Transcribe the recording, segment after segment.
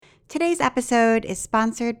Today's episode is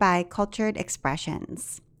sponsored by Cultured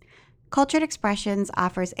Expressions. Cultured Expressions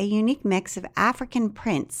offers a unique mix of African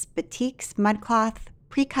prints, batiks, mudcloth,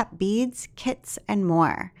 pre-cut beads, kits, and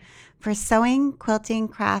more for sewing, quilting,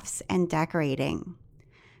 crafts, and decorating.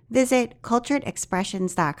 Visit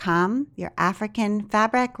culturedexpressions.com, your African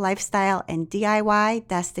fabric, lifestyle, and DIY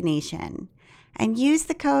destination, and use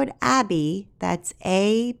the code ABBY, that's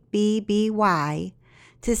ABBY,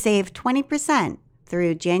 to save 20%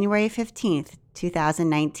 through January 15th,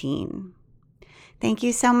 2019. Thank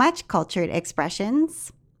you so much, Cultured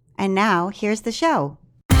Expressions. And now, here's the show.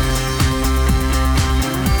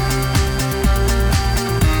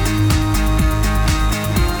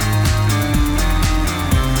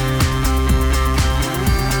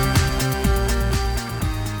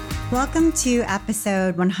 Welcome to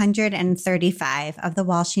episode 135 of the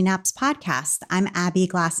While She Naps podcast. I'm Abby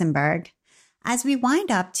Glassenberg. As we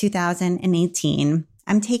wind up 2018,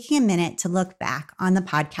 I'm taking a minute to look back on the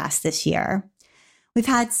podcast this year. We've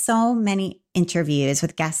had so many interviews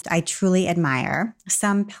with guests I truly admire.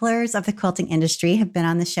 Some pillars of the quilting industry have been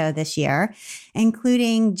on the show this year,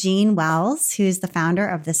 including Jean Wells, who's the founder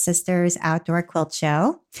of the Sisters Outdoor Quilt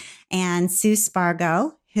Show, and Sue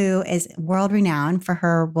Spargo, who is world-renowned for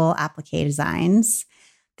her wool applique designs.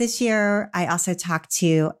 This year, I also talked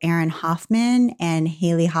to Erin Hoffman and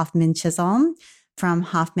Haley Hoffman Chisholm from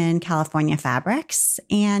Hoffman California Fabrics,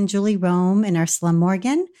 and Julie Rome and Ursula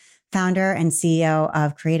Morgan, founder and CEO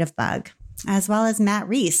of Creative Bug, as well as Matt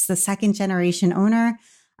Reese, the second-generation owner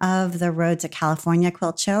of the Road to California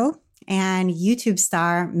Quilt Show, and YouTube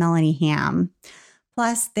star Melanie Ham.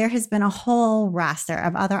 Plus, there has been a whole roster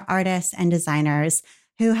of other artists and designers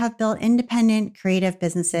who have built independent creative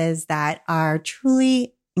businesses that are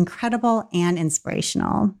truly incredible and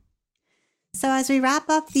inspirational. So as we wrap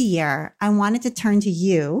up the year, I wanted to turn to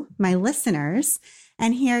you, my listeners,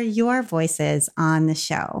 and hear your voices on the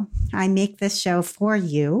show. I make this show for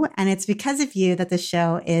you, and it's because of you that the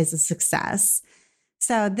show is a success.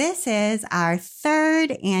 So this is our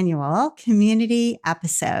third annual community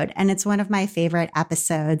episode, and it's one of my favorite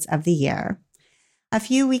episodes of the year. A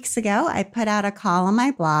few weeks ago, I put out a call on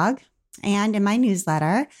my blog and in my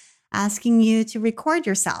newsletter asking you to record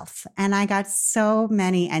yourself, and I got so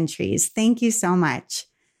many entries. Thank you so much.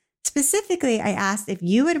 Specifically, I asked if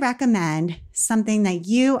you would recommend something that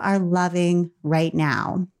you are loving right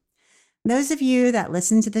now. Those of you that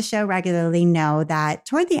listen to the show regularly know that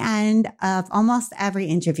toward the end of almost every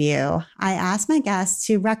interview, I ask my guests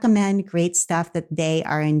to recommend great stuff that they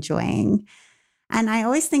are enjoying. And I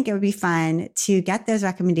always think it would be fun to get those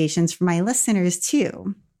recommendations from my listeners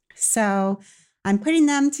too. So I'm putting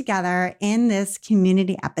them together in this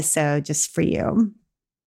community episode just for you.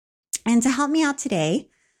 And to help me out today,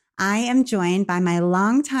 I am joined by my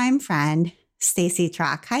longtime friend, Stacy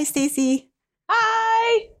Trock. Hi, Stacy.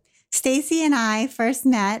 Hi. Stacy and I first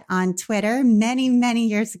met on Twitter many, many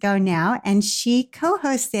years ago now, and she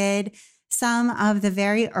co-hosted some of the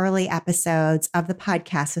very early episodes of the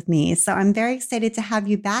podcast with me. So I'm very excited to have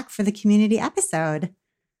you back for the community episode.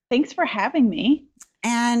 Thanks for having me.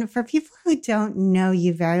 And for people who don't know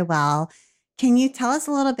you very well, can you tell us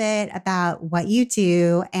a little bit about what you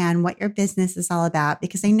do and what your business is all about?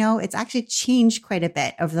 Because I know it's actually changed quite a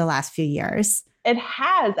bit over the last few years. It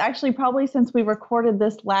has actually probably since we recorded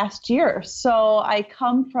this last year. So I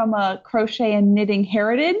come from a crochet and knitting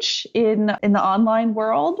heritage in the online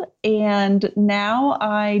world. And now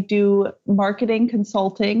I do marketing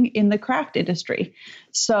consulting in the craft industry.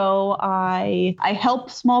 So I help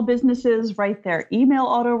small businesses write their email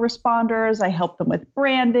autoresponders. I help them with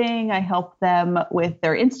branding. I help them with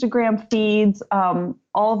their Instagram feeds, all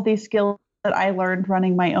of these skills that I learned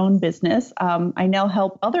running my own business, I now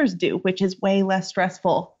help others do, which is way less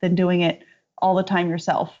stressful than doing it all the time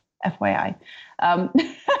yourself, FYI.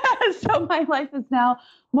 So my life is now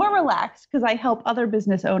more relaxed because I help other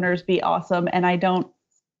business owners be awesome, and I don't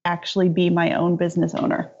actually be my own business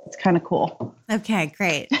owner. It's kind of cool. Okay,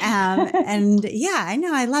 great. And yeah, I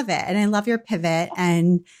know, I love it. And I love your pivot,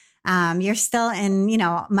 and you're still in,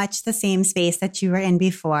 much the same space that you were in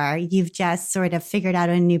before. You've just sort of figured out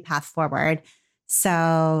a new path forward.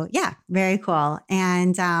 So yeah, very cool.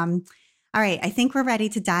 And all right, I think we're ready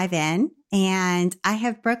to dive in. And I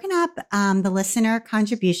have broken up the listener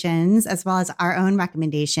contributions as well as our own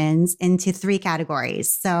recommendations into three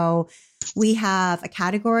categories. So we have a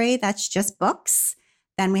category that's just books.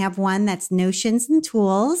 Then we have one that's notions and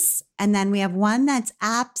tools. And then we have one that's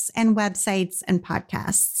apps and websites and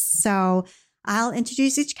podcasts. So I'll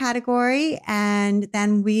introduce each category, and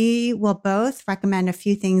then we will both recommend a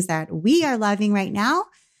few things that we are loving right now.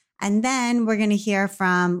 And then we're going to hear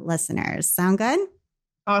from listeners. Sound good?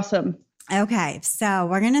 Awesome. Okay, so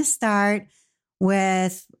we're going to start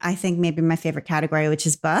with, I think, maybe my favorite category, which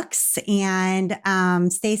is books. And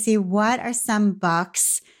Stacy, what are some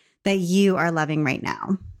books that you are loving right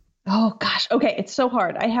now? Oh gosh. Okay. It's so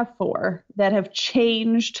hard. I have four that have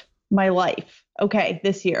changed my life. Okay.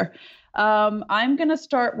 This year. I'm going to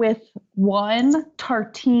start with one,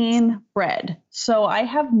 tartine bread. So I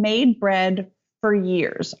have made bread for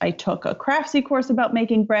years. I took a Craftsy course about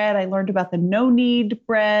making bread. I learned about the no knead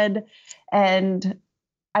bread, and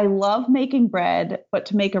I love making bread. But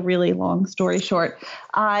to make a really long story short,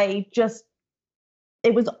 I just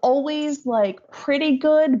it was always like pretty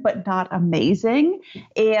good, but not amazing.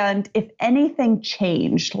 And if anything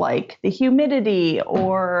changed, like the humidity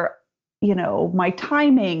or, my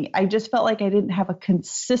timing, I just felt like I didn't have a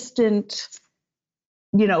consistent,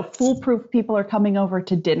 foolproof people are coming over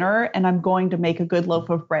to dinner and I'm going to make a good loaf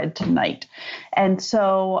of bread tonight. And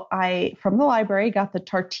so I, from the library, got the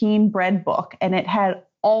Tartine bread book, and it had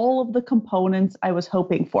all of the components I was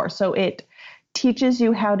hoping for. So it teaches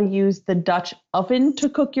you how to use the Dutch oven to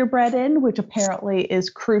cook your bread in, which apparently is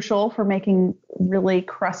crucial for making really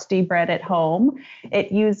crusty bread at home.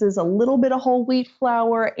 It uses a little bit of whole wheat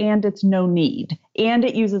flour, and it's no knead. And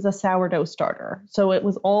it uses a sourdough starter. So it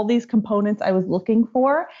was all these components I was looking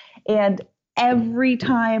for. And every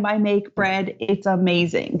time I make bread, it's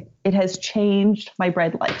amazing. It has changed my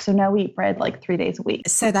bread life. So now we eat bread like 3 days a week.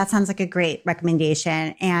 So that sounds like a great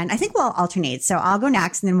recommendation. And I think we'll alternate. So I'll go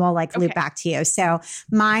next and then we'll loop back to you. So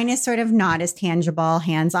mine is sort of not as tangible,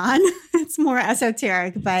 hands-on. It's more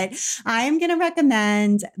esoteric, but I'm going to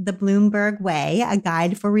recommend The Bloomberg Way, a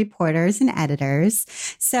guide for reporters and editors.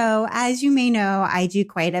 So as you may know, I do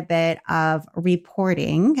quite a bit of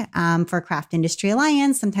reporting for Craft Industry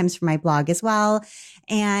Alliance, sometimes for my blog as well.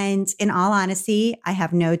 And in all honesty, I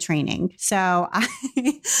have no training. So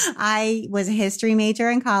I was a history major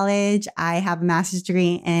in college. I have a master's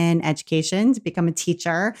degree in education to become a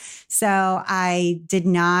teacher. So I did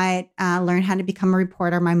not learn how to become a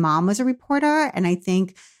reporter. My mom was a reporter. And I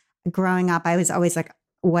think growing up, I was always like,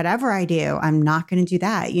 whatever I do, I'm not going to do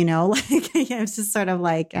that. It's just sort of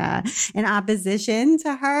like in opposition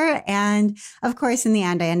to her. And of course, in the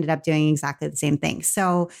end, I ended up doing exactly the same thing.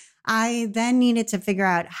 So I then needed to figure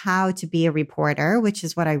out how to be a reporter, which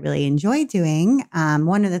is what I really enjoy doing.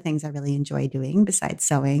 One of the things I really enjoy doing besides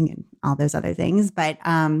sewing and all those other things. But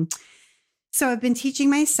so I've been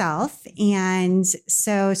teaching myself. And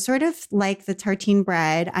so sort of like the tartine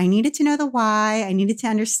bread, I needed to know the why. I needed to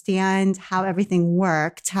understand how everything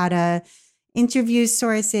worked, how to interview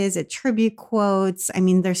sources, attribute quotes. I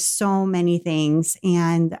mean, there's so many things.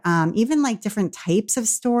 And even like different types of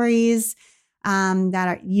stories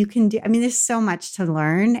you can do. I mean, there's so much to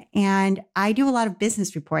learn, and I do a lot of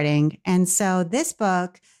business reporting. And so this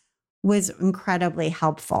book was incredibly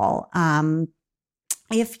helpful.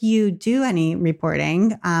 If you do any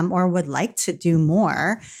reporting, or would like to do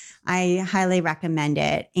more, I highly recommend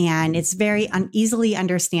it. And it's very easily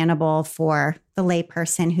understandable for the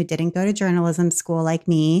layperson who didn't go to journalism school like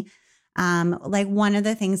me. Like one of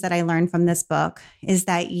the things that I learned from this book is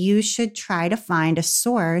that you should try to find a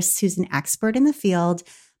source who's an expert in the field,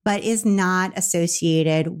 but is not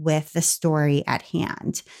associated with the story at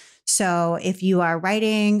hand. So if you are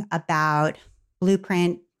writing about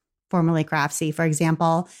Blueprint, formerly Craftsy, for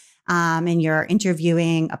example, and you're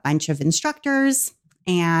interviewing a bunch of instructors,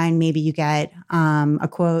 and maybe you get a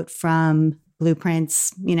quote from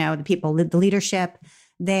Blueprint's, the people, the leadership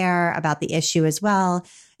there about the issue as well,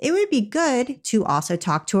 it would be good to also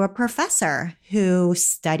talk to a professor who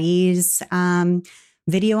studies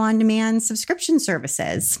video on demand subscription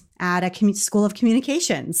services at a school of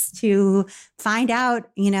communications to find out,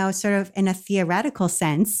 sort of in a theoretical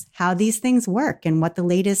sense, how these things work and what the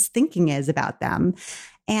latest thinking is about them.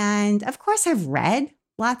 And of course, I've read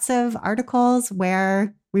lots of articles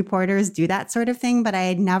where reporters do that sort of thing, but I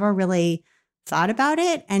had never really thought about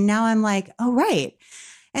it. And now I'm like, oh, right.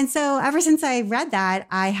 And so ever since I read that,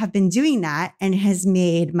 I have been doing that, and it has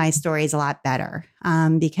made my stories a lot better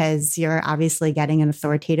because you're obviously getting an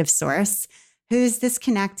authoritative source who's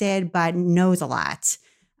disconnected but knows a lot.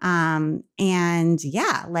 And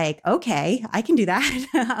yeah, like, okay, I can do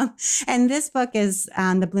that. And this book is,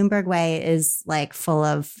 The Bloomberg Way is like full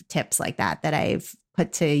of tips like that I've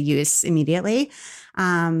put to use immediately.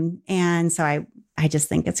 And so I just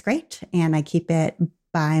think it's great, and I keep it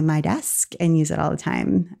by my desk and use it all the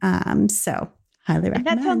time. So highly recommend.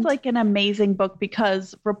 And that sounds like an amazing book,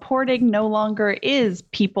 because reporting no longer is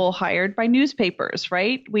people hired by newspapers,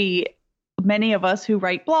 right? Many of us who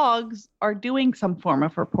write blogs are doing some form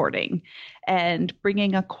of reporting, and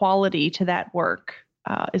bringing a quality to that work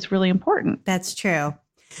is really important. That's true.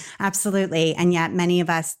 Absolutely. And yet many of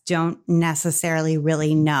us don't necessarily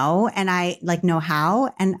really know. And I know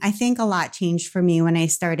how. And I think a lot changed for me when I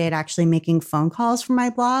started actually making phone calls for my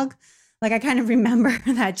blog. I kind of remember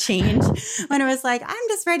that change when it was like, I'm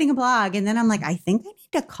just writing a blog. And then I'm like, I think I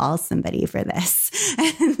need to call somebody for this.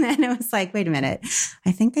 And then it was like, wait a minute,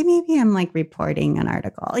 I think that maybe I'm reporting an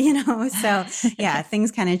article, So yeah,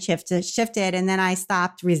 things kind of shifted. And then I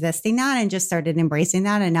stopped resisting that and just started embracing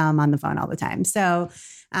that. And now I'm on the phone all the time. So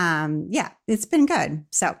yeah, it's been good.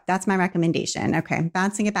 So that's my recommendation. Okay.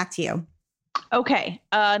 Bouncing it back to you. Okay.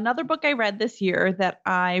 Another book I read this year that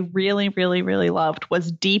I really, really, really loved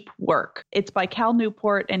was Deep Work. It's by Cal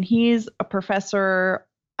Newport, and he's a professor,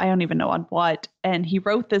 I don't even know on what, and he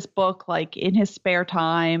wrote this book in his spare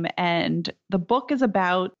time. And the book is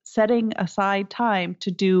about setting aside time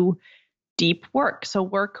to do deep work. So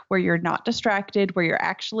work where you're not distracted, where you're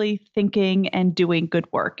actually thinking and doing good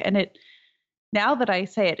work. And now that I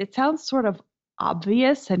say it, it sounds sort of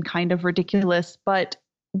obvious and kind of ridiculous, but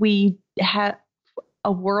we have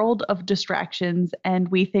a world of distractions and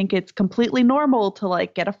we think it's completely normal to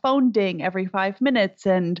get a phone ding every 5 minutes.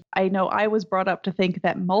 And I know I was brought up to think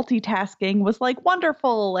that multitasking was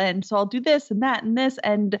wonderful. And so I'll do this and that and this.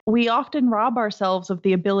 And we often rob ourselves of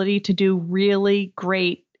the ability to do really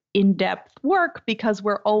great in-depth work because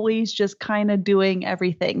we're always just kind of doing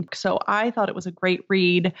everything. So I thought it was a great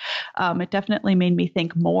read. It definitely made me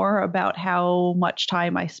think more about how much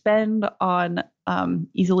time I spend on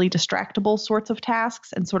easily distractible sorts of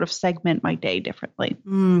tasks and sort of segment my day differently.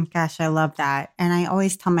 Gosh, I love that. And I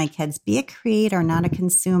always tell my kids, be a creator, not a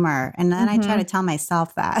consumer. And then I try to tell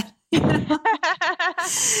myself that.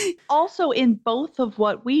 Also, in both of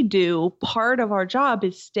what we do, part of our job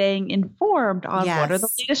is staying informed on what are the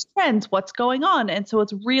latest trends, what's going on. And so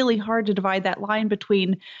it's really hard to divide that line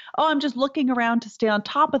between, I'm just looking around to stay on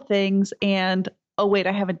top of things, and, oh, wait,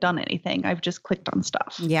 I haven't done anything. I've just clicked on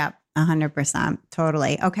stuff. Yep, 100%.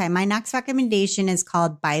 Totally. Okay, my next recommendation is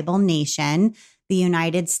called Bible Nation, the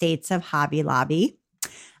United States of Hobby Lobby.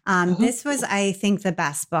 This was, I think, the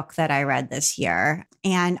best book that I read this year.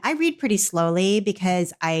 And I read pretty slowly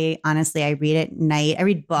because I read at night. I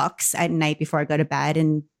read books at night before I go to bed.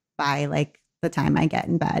 And by the time I get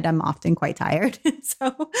in bed, I'm often quite tired.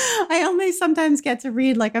 So I only sometimes get to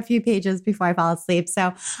read a few pages before I fall asleep.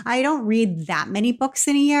 So I don't read that many books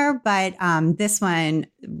in a year, but this one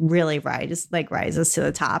really rises to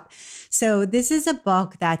the top. So this is a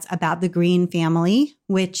book that's about the Green family,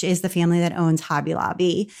 which is the family that owns Hobby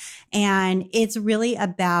Lobby. And it's really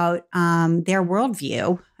about their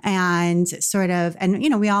worldview and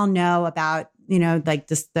we all know about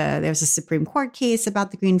there's a Supreme Court case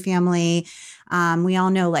about the Green family. We all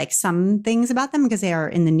know some things about them because they are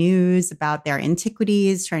in the news about their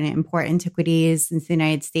antiquities, trying to import antiquities into the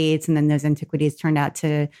United States. And then those antiquities turned out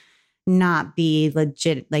to not be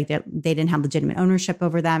legit, they didn't have legitimate ownership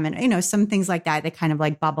over them. And, some things like that kind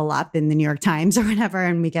of bubble up in the New York Times or whatever,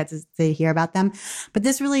 and we get to hear about them. But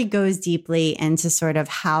this really goes deeply into sort of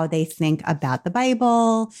how they think about the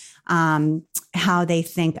Bible, how they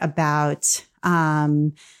think about,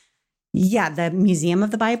 the Museum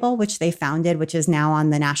of the Bible, which they founded, which is now on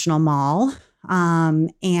the National Mall.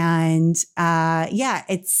 And then,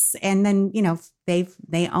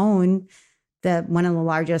 they own one of the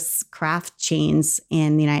largest craft chains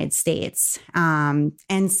in the United States.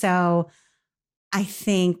 And so I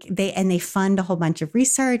think they fund a whole bunch of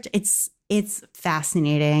research. It's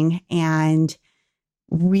fascinating and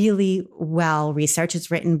really well researched.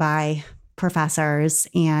 It's written by professors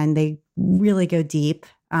and they really go deep.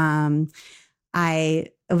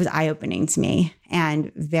 It was eye-opening to me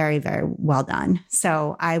and very, very well done.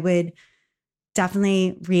 So I would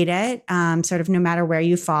definitely read it, sort of no matter where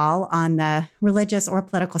you fall on the religious or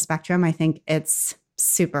political spectrum. I think it's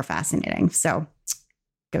super fascinating. So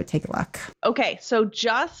go take a look. Okay. So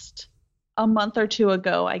just a month or two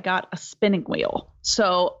ago, I got a spinning wheel.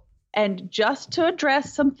 And just to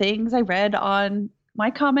address some things I read on my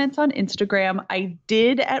comments on Instagram, I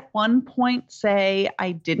did at one point say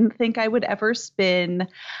I didn't think I would ever spin.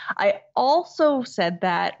 I also said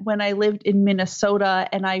that when I lived in Minnesota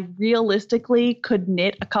and I realistically could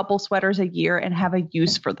knit a couple sweaters a year and have a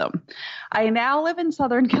use for them. I now live in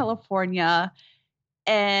Southern California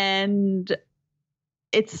and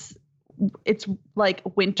it's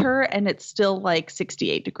winter and it's still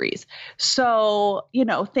 68 degrees. So,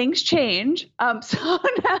 things change. So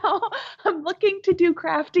now I'm looking to do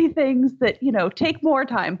crafty things that, take more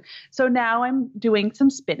time. So now I'm doing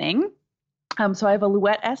some spinning. So I have a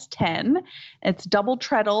Louette S10. It's double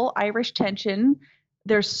treadle, Irish tension.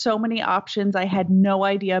 There's so many options. I had no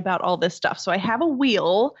idea about all this stuff. So I have a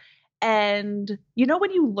wheel And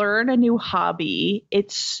when you learn a new hobby,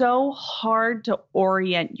 it's so hard to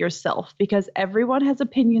orient yourself because everyone has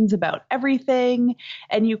opinions about everything.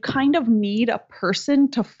 And you kind of need a person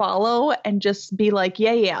to follow and just be like,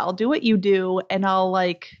 yeah, I'll do what you do. And I'll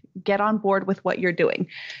get on board with what you're doing.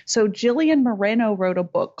 So Jillian Moreno wrote a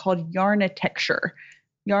book called Yarnitecture.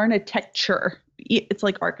 It's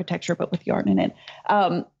like architecture, but with yarn in it.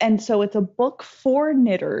 And so it's a book for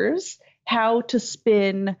knitters, how to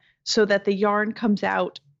spin so that the yarn comes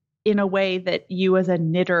out in a way that you as a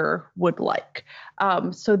knitter would like.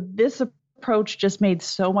 So this approach just made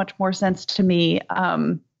so much more sense to me.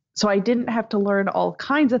 So I didn't have to learn all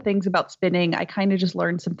kinds of things about spinning. I kind of just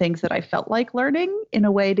learned some things that I felt like learning in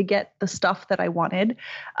a way to get the stuff that I wanted.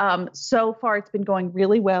 So far, it's been going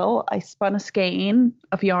really well. I spun a skein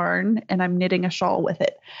of yarn and I'm knitting a shawl with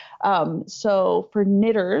it. So for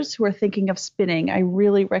knitters who are thinking of spinning, I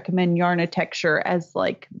really recommend Yarnitecture as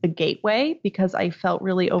the gateway because I felt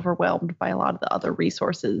really overwhelmed by a lot of the other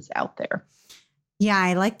resources out there. Yeah,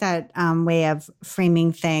 I like that way of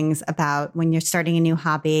framing things about when you're starting a new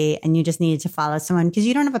hobby and you just need to follow someone because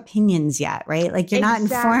you don't have opinions yet, right? Like you're not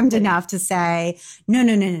informed enough to say, no,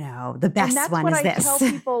 the best one is this. And that's what I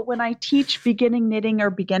tell people when I teach beginning knitting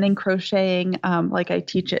or beginning crocheting, like I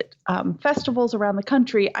teach at festivals around the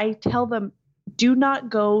country. I tell them, do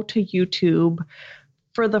not go to YouTube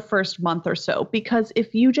for the first month or so, because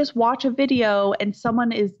if you just watch a video and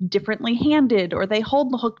someone is differently handed or they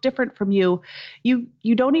hold the hook different from you, you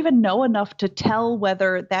don't even know enough to tell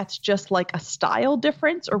whether that's just like a style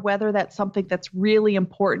difference or whether that's something that's really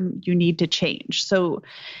important you need to change. So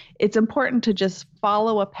it's important to just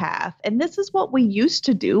follow a path. And this is what we used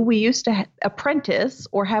to do. We used to apprentice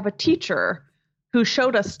or have a teacher who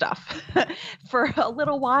showed us stuff for a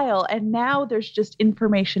little while. And now there's just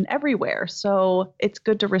information everywhere. So it's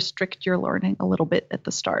good to restrict your learning a little bit at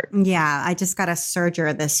the start. Yeah, I just got a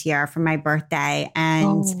serger this year for my birthday.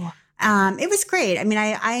 And it was great. I mean,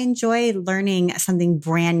 I enjoy learning something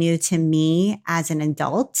brand new to me as an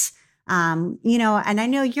adult. And I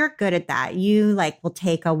know you're good at that. You will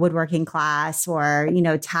take a woodworking class or,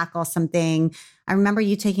 tackle something. I remember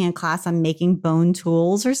you taking a class on making bone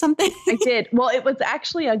tools or something. I did. Well, it was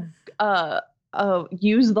actually a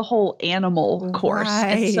use the whole animal course.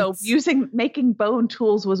 Right. And so making bone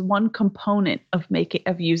tools was one component of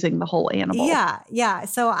using the whole animal. Yeah.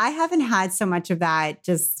 So I haven't had so much of that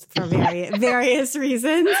just for various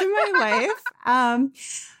reasons in my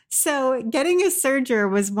life. So getting a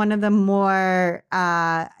serger was one of the more,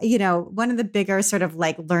 one of the bigger sort of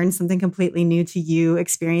learn something completely new to you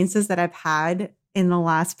experiences that I've had in the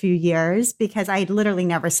last few years, because I literally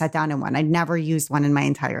never sat down in one. I'd never used one in my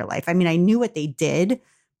entire life. I mean, I knew what they did,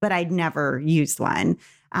 but I'd never used one.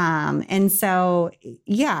 And so,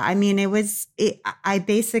 I mean, I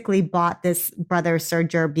basically bought this Brother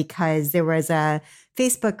Serger because there was a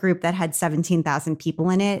Facebook group that had 17,000 people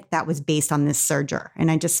in it that was based on this serger.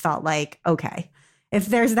 And I just felt like, okay, if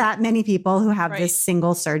there's that many people who have this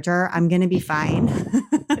single serger, I'm going to be fine.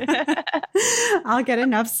 I'll get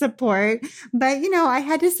enough support. But, I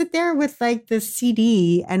had to sit there with the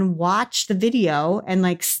CD and watch the video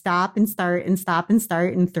and stop and start and stop and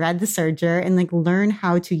start and thread the serger and learn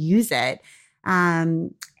how to use it.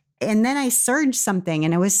 And then I serged something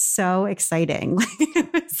and it was so exciting.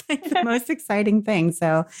 It was the most exciting thing.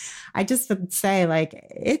 So I just would say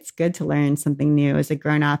it's good to learn something new as a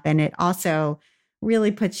grown up. And it also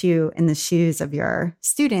really puts you in the shoes of your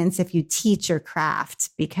students if you teach your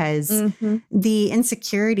craft, because the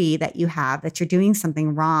insecurity that you have that you're doing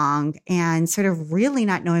something wrong and sort of really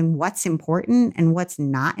not knowing what's important and what's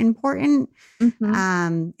not important.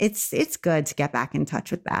 It's good to get back in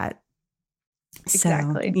touch with that.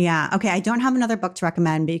 Exactly. So, yeah. Okay. I don't have another book to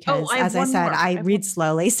recommend because, as I said, I read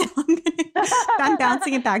slowly. So I'm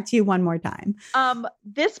bouncing it back to you one more time.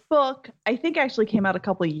 This book, I think, actually came out a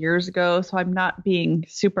couple of years ago, so I'm not being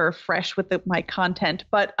super fresh with my content,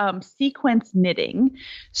 but Sequence Knitting.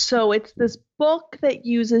 So it's this book that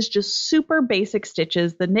uses just super basic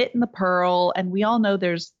stitches, the knit and the purl. And we all know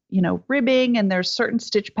there's, ribbing and there's certain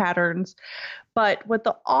stitch patterns. But what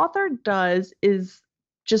the author does is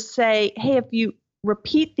just say, hey, if you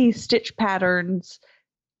repeat these stitch patterns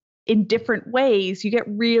in different ways, you get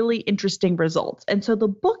really interesting results. And so the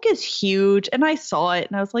book is huge and I saw it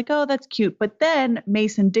and I was like, oh, that's cute. But then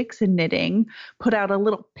Mason-Dixon Knitting put out a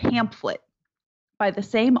little pamphlet by the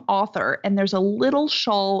same author, and there's a little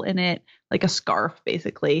shawl in it, like a scarf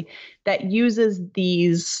basically, that uses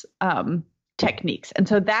these techniques. And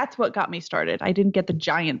so that's what got me started. I didn't get the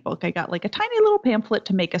giant book. I got a tiny little pamphlet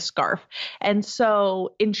to make a scarf. And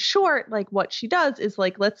so in short, what she does is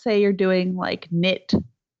let's say you're doing knit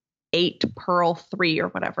 8, purl 3 or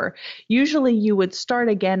whatever. Usually you would start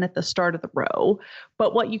again at the start of the row,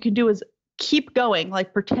 but what you can do is keep going,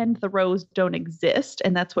 like pretend the rows don't exist.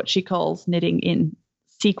 And that's what she calls knitting in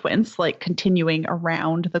sequence, like continuing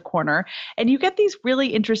around the corner. And you get these really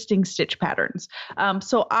interesting stitch patterns.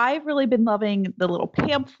 So I've really been loving the little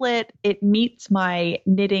pamphlet. It meets my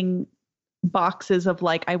knitting boxes of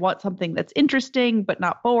like, I want something that's interesting, but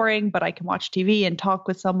not boring, but I can watch TV and talk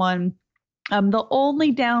with someone. The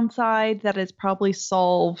only downside that is probably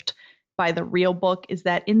solved by the real book is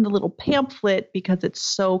that in the little pamphlet, because it's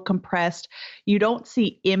so compressed, you don't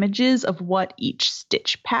see images of what each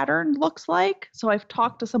stitch pattern looks like. So I've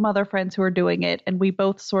talked to some other friends who are doing it, and we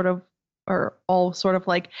both sort of are all sort of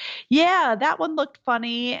like, yeah, that one looked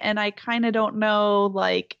funny. And I kind of don't know,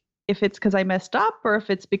 like, if it's because I messed up or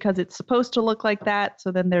if it's because it's supposed to look like that.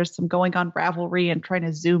 So then there's some going on Ravelry and trying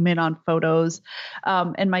to zoom in on photos.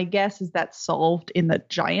 And my guess is that's solved in the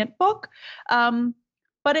giant book.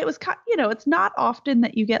 But it was, it's not often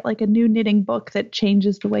that you get like a new knitting book that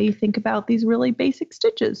changes the way you think about these really basic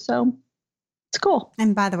stitches. So it's cool.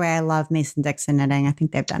 And by the way, I love Mason-Dixon Knitting. I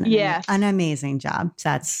think they've done an amazing job. So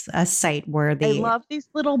that's a site worthy. I love these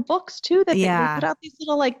little books too that they put out, these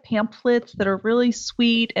little like pamphlets that are really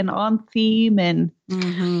sweet and on theme and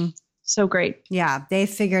so great. Yeah, they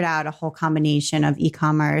figured out a whole combination of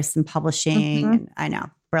e-commerce and publishing. And I know,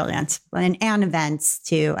 brilliant. And events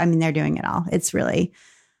too. I mean, they're doing it all. It's really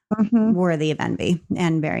worthy of envy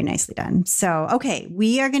and very nicely done. So, okay,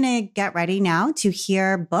 we are going to get ready now to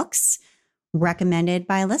hear books recommended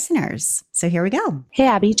by listeners. So here we go. Hey,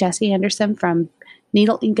 Abby, Jessie Anderson from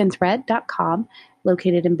needleInkandthread.com,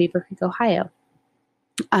 located in Beaver Creek, Ohio.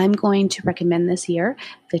 I'm going to recommend this year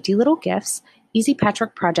 50 Little Gifts, Easy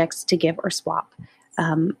Patchwork Projects to Give or Swap,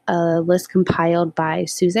 a list compiled by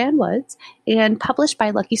Suzanne Woods and published by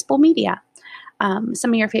Lucky Spool Media.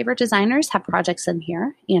 Some of your favorite designers have projects in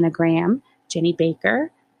here: Anna Graham, Jenny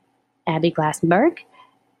Baker, Abby Glassenberg.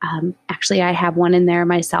 Actually, I have one in there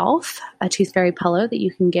myself, a tooth fairy pillow that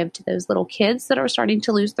you can give to those little kids that are starting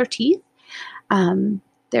to lose their teeth.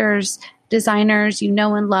 There's designers you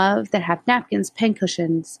know and love that have napkins, pen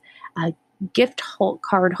cushions, gift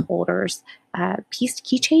card holders, pieced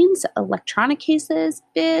keychains, electronic cases,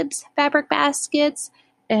 bibs, fabric baskets,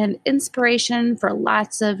 and inspiration for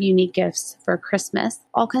lots of unique gifts for Christmas.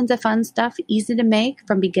 All kinds of fun stuff, easy to make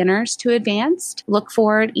from beginners to advanced. Look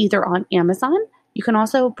for it either on Amazon. You can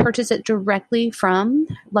also purchase it directly from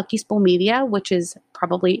Lucky Spool Media, which is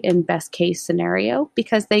probably in best case scenario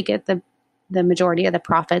because they get the majority of the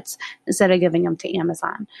profits instead of giving them to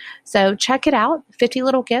Amazon. So check it out. 50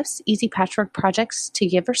 Little Gifts, Easy Patchwork Projects to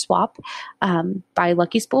Give or Swap by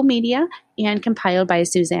Lucky Spool Media and compiled by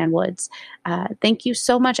Suzanne Woods. Thank you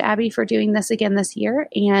so much, Abby, for doing this again this year.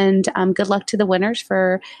 And good luck to the winners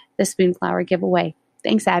for the Spoonflower giveaway.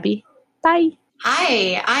 Thanks, Abby. Bye.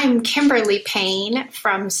 Hi, I'm Kimberly Payne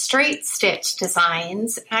from Straight Stitch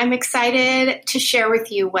Designs. I'm excited to share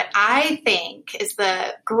with you what I think is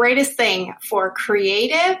the greatest thing for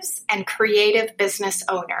creatives and creative business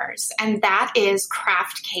owners, and that is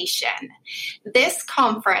Craftcation. This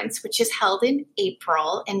conference, which is held in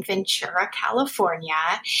April in Ventura, California,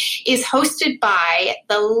 is hosted by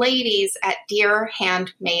the ladies at Dear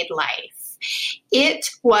Handmade Life. It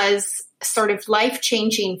was sort of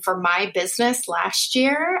life-changing for my business last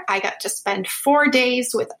year. I got to spend 4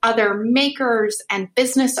 days with other makers and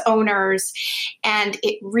business owners, and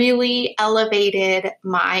it really elevated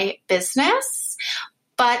my business.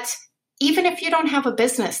 But even if you don't have a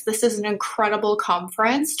business, this is an incredible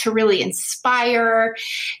conference to really inspire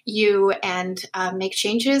you and make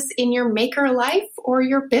changes in your maker life or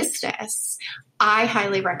your business. I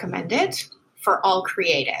highly recommend it for all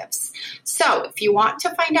creatives. So if you want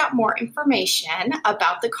to find out more information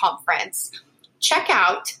about the conference, check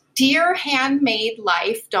out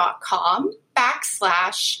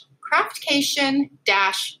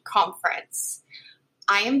dearhandmadelife.com/craftcation-conference.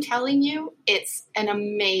 I am telling you, it's an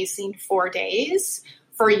amazing 4 days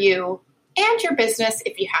for you and your business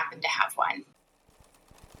if you happen to have one.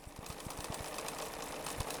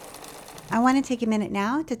 I want to take a minute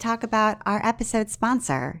now to talk about our episode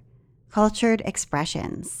sponsor, Cultured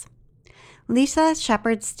Expressions. Lisa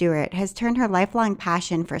Shepard Stewart has turned her lifelong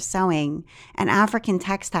passion for sewing and African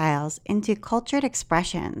textiles into cultured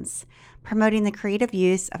expressions, promoting the creative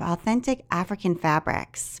use of authentic African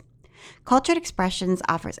fabrics. Cultured Expressions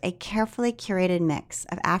offers a carefully curated mix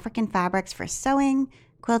of African fabrics for sewing,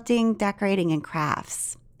 quilting, decorating, and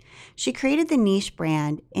crafts. She created the niche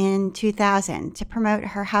brand in 2000 to promote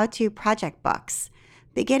her how-to project books,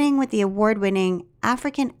 beginning with the award-winning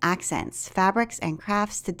African Accents, Fabrics and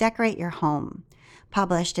Crafts to Decorate Your Home,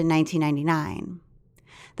 published in 1999.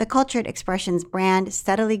 The Cultured Expressions brand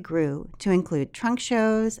steadily grew to include trunk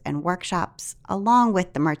shows and workshops along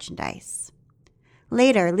with the merchandise.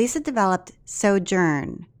 Later, Lisa developed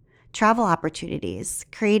Sojourn, travel opportunities,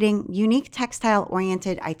 creating unique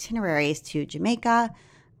textile-oriented itineraries to Jamaica,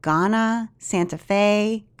 Ghana, Santa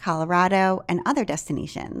Fe, Colorado, and other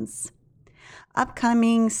destinations.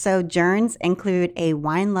 Upcoming sojourns include a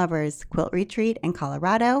wine lovers quilt retreat in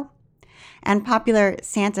Colorado and popular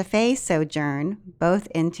Santa Fe sojourn, both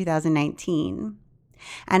in 2019,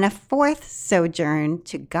 and a fourth sojourn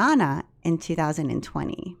to Ghana in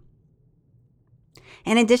 2020.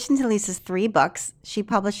 In addition to Lisa's 3 books, she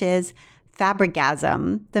publishes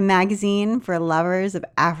Fabrigasm, the magazine for lovers of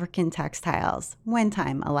African textiles, when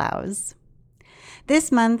time allows.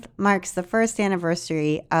 This month marks the first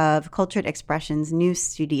anniversary of Cultured Expressions' new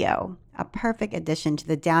studio, a perfect addition to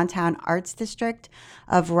the downtown arts district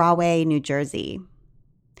of Rahway, New Jersey.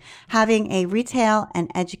 Having a retail and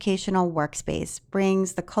educational workspace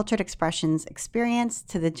brings the Cultured Expressions experience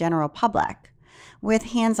to the general public, with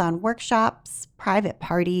hands-on workshops, private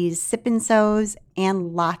parties, sip-and-sews,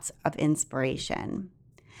 and lots of inspiration.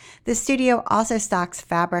 The studio also stocks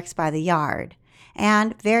fabrics by the yard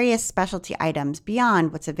and various specialty items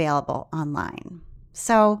beyond what's available online.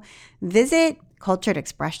 So visit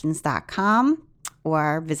culturedexpressions.com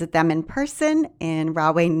or visit them in person in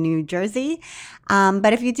Rahway, New Jersey.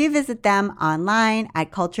 But if you do visit them online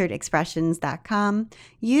at culturedexpressions.com,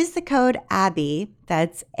 use the code ABBY,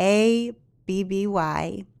 that's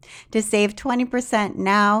ABBY, to save 20%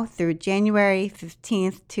 now through January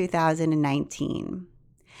 15th, 2019.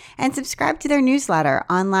 And subscribe to their newsletter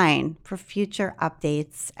online for future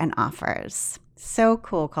updates and offers. So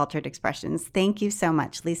cool, Cultured Expressions. Thank you so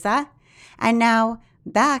much, Lisa. And now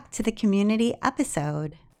back to the community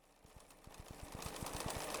episode.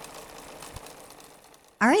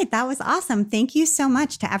 All right, that was awesome. Thank you so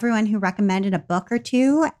much to everyone who recommended a book or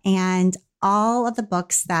two, and all of the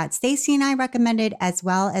books that Stacy and I recommended, as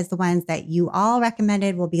well as the ones that you all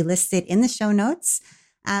recommended, will be listed in the show notes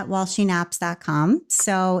at walshynaps.com.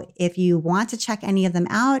 So if you want to check any of them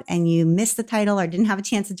out and you missed the title or didn't have a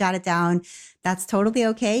chance to jot it down, that's totally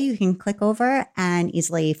okay. You can click over and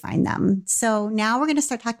easily find them. So now we're going to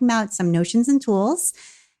start talking about some notions and tools.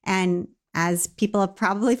 And as people have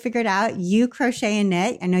probably figured out, you crochet and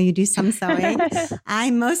knit. I know you do some sewing. I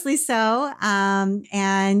mostly sew.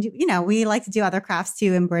 And, you know, we like to do other crafts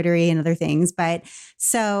too, embroidery and other things. But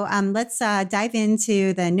so let's dive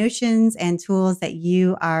into the notions and tools that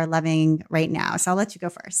you are loving right now. So I'll let you go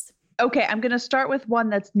first. Okay, I'm going to start with one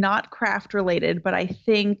that's not craft related, but I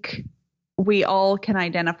think we all can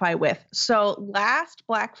identify with. So last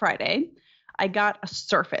Black Friday, I got a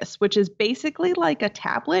Surface, which is basically like a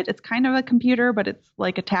tablet. It's kind of a computer, but it's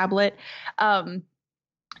like a tablet.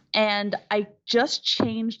 And I just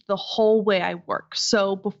changed the whole way I work.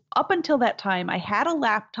 So up until that time, I had a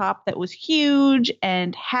laptop that was huge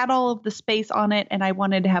and had all of the space on it. And I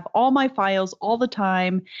wanted to have all my files all the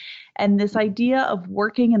time. And this idea of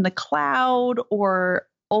working in the cloud or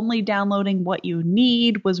only downloading what you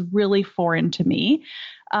need was really foreign to me.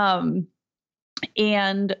 And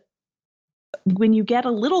when you get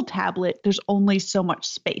a little tablet, there's only so much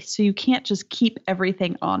space. So you can't just keep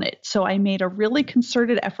everything on it. So I made a really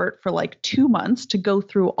concerted effort for like 2 months to go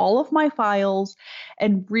through all of my files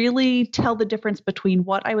and really tell the difference between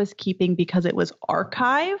what I was keeping because it was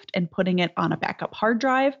archived and putting it on a backup hard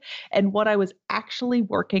drive and what I was actually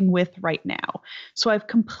working with right now. So I've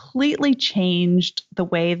completely changed the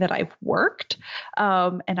way that I've worked.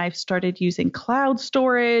 And I've started using cloud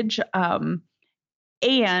storage.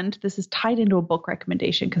 And this is tied into a book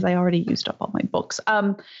recommendation because I already used up all my books.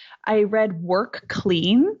 I read Work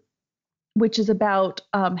Clean, which is about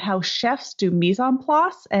how chefs do mise en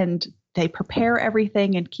place and they prepare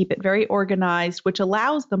everything and keep it very organized, which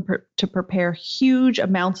allows them to prepare huge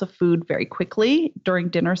amounts of food very quickly during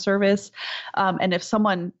dinner service. And if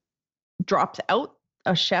someone drops out,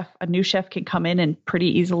 a new chef can come in and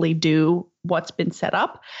pretty easily do what's been set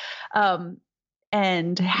up.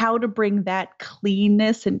 And how to bring that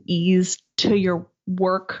cleanness and ease to your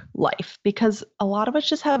work life, because a lot of us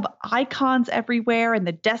just have icons everywhere and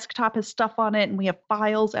the desktop has stuff on it and we have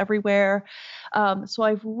files everywhere. So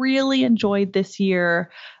I've really enjoyed this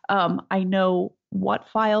year. I know what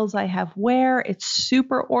files I have where. It's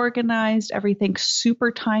super organized, everything's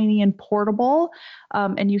super tiny and portable,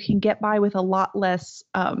 and you can get by with a lot less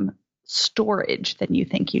storage than you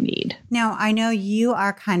think you need. Now, I know you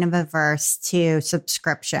are kind of averse to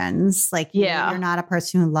subscriptions. Like, you're not a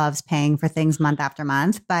person who loves paying for things month after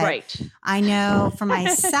month. But right. I know for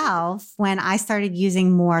myself, when I started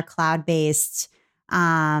using more cloud-based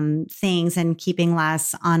things and keeping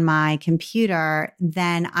less on my computer,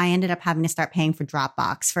 then I ended up having to start paying for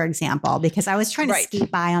Dropbox, for example, because I was trying to skate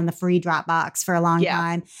by on the free Dropbox for a long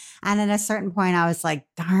time. And at a certain point, I was like,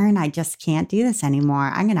 darn, I just can't do this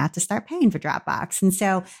anymore. I'm going to have to start paying for Dropbox. And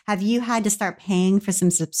so have you had to start paying for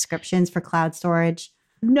some subscriptions for cloud storage?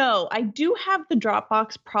 No, I do have the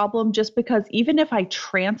Dropbox problem just because even if I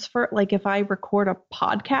transfer, like if I record a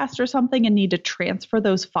podcast or something and need to transfer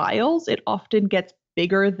those files, it often gets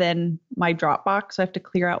bigger than my Dropbox. So I have to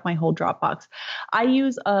clear out my whole Dropbox.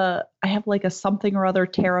 I have like a something or other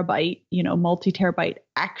terabyte, multi-terabyte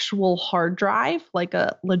actual hard drive, like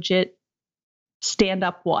a legit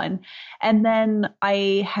stand-up one. And then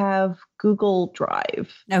I have Google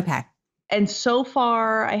Drive. Okay. And so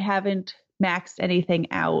far I haven't maxed anything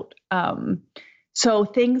out. So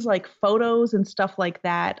things like photos and stuff like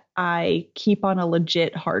that, I keep on a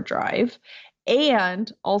legit hard drive.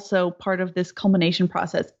 And also part of this culmination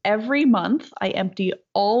process, every month I empty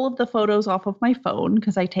all of the photos off of my phone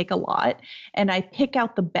because I take a lot, and I pick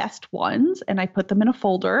out the best ones and I put them in a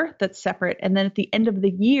folder that's separate. And then at the end of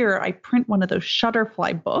the year, I print one of those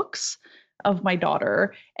Shutterfly books of my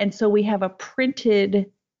daughter. And so we have a printed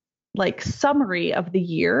like summary of the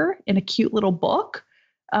year in a cute little book,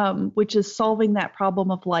 which is solving that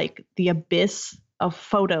problem of like the abyss of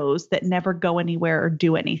photos that never go anywhere or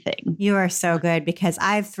do anything. You are so good because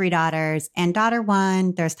I have 3 daughters, and daughter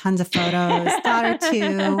 1, there's tons of photos. Daughter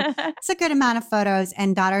 2, it's a good amount of photos.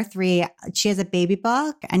 And daughter 3, she has a baby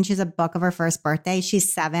book and she has a book of her first birthday.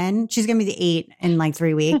 She's 7. She's going to be the 8 in like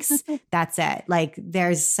 3 weeks. That's it. Like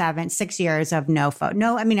there's 6 years of no photo.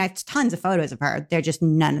 No, I mean, I have tons of photos of her. They're just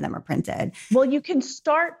none of them are printed. Well, you can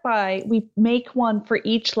start by, we make one for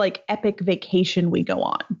each like epic vacation we go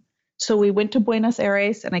on. So we went to Buenos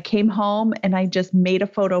Aires and I came home and I just made a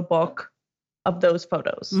photo book of those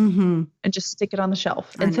photos and just stick it on the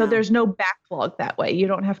shelf. And so there's no backlog that way. You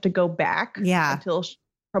don't have to go back until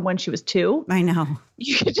from when she was 2. I know.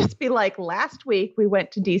 You could just be like, last week we went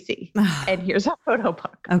to DC and here's our photo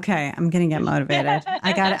book. Okay. I'm going to get motivated.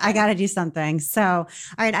 I got to do something. So, all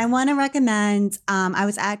right. I want to recommend, I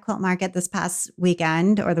was at Quilt Market this past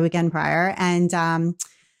weekend or the weekend prior, and,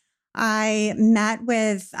 I met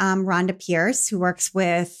with Rhonda Pierce, who works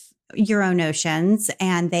with Euronotions,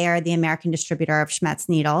 and they are the American distributor of Schmetz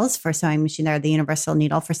needles for sewing machine. They're the universal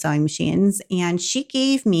needle for sewing machines. And she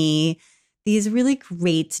gave me these really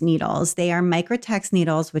great needles. They are Microtex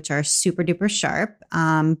needles, which are super duper sharp,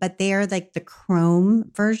 but they are like the chrome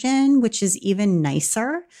version, which is even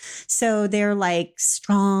nicer. So they're like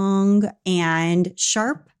strong and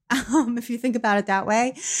sharp. If you think about it that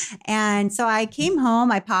way. And so I came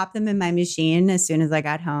home, I popped them in my machine as soon as I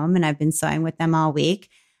got home, and I've been sewing with them all week.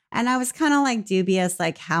 And I was kind of like dubious,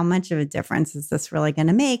 like how much of a difference is this really going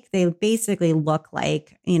to make? They basically look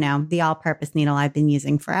like, the all-purpose needle I've been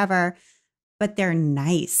using forever, but they're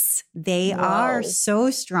nice. They are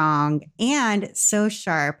so strong and so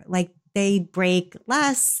sharp. Like they break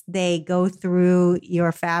less, they go through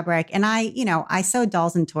your fabric. And I sew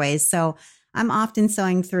dolls and toys. So I'm often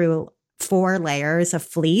sewing through 4 layers of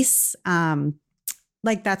fleece.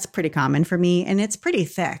 Like that's pretty common for me, and it's pretty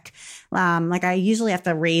thick. Like I usually have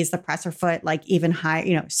to raise the presser foot like even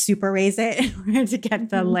high, super raise it in order to get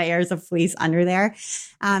the layers of fleece under there.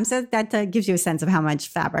 So that gives you a sense of how much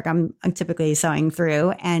fabric I'm typically sewing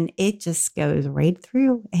through, and it just goes right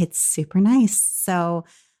through. It's super nice. So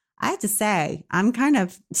I have to say, I'm kind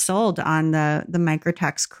of sold on the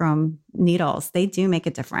Microtex chrome needles. They do make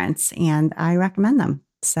a difference, and I recommend them.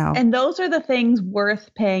 So, and those are the things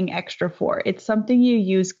worth paying extra for. It's something you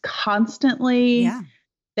use constantly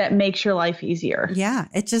that makes your life easier. Yeah,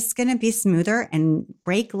 it's just going to be smoother and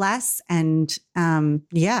break less. And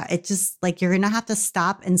it's just like you're going to have to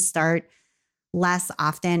stop and start less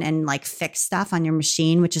often and like fix stuff on your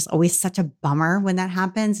machine, which is always such a bummer when that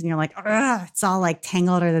happens. And you're like, it's all like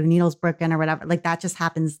tangled or the needle's broken or whatever. Like that just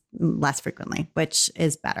happens less frequently, which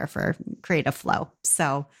is better for creative flow.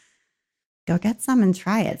 So go get some and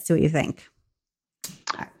try it. See what you think.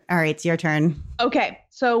 All right, it's your turn. Okay.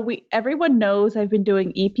 So everyone knows I've been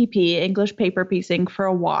doing EPP, English paper piecing, for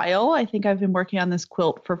a while. I think I've been working on this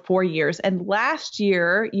quilt for 4 years. And last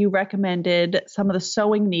year you recommended some of the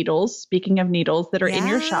sewing needles, speaking of needles, that are in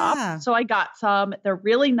your shop. So I got some. They're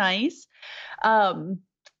really nice.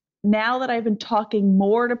 Now that I've been talking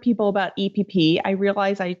more to people about EPP, I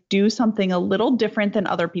realize I do something a little different than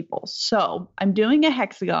other people. So I'm doing a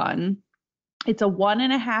hexagon. It's a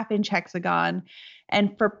 1.5 inch hexagon.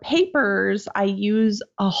 And for papers, I use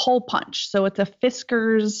a hole punch. So it's a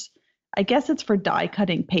Fiskars, I guess it's for die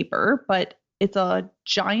cutting paper, but it's a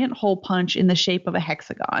giant hole punch in the shape of a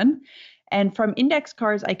hexagon. And from index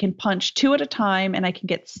cards, I can punch 2 at a time and I can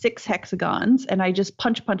get 6 hexagons, and I just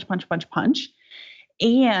punch.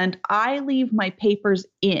 And I leave my papers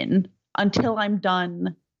in until I'm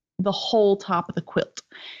done the whole top of the quilt.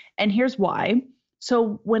 And here's why.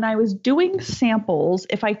 So when I was doing samples,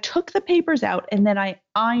 if I took the papers out and then I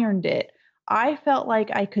ironed it, I felt like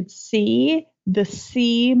I could see the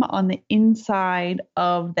seam on the inside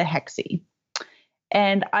of the hexie.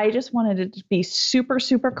 And I just wanted it to be super,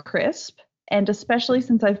 super crisp. And especially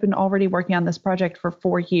since I've been already working on this project for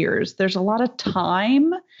 4 years, there's a lot of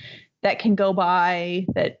time that can go by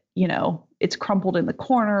that, it's crumpled in the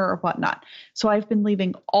corner or whatnot. So I've been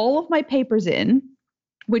leaving all of my papers in,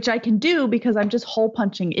 which I can do because I'm just hole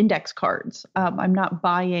punching index cards. I'm not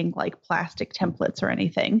buying like plastic templates or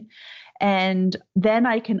anything. And then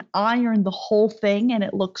I can iron the whole thing and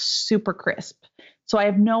it looks super crisp. So I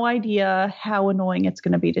have no idea how annoying it's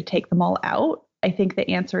going to be to take them all out. I think the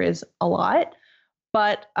answer is a lot,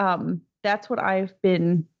 but that's what I've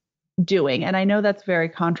been doing. And I know that's very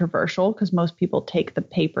controversial because most people take the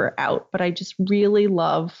paper out, but I just really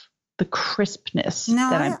love the crispness.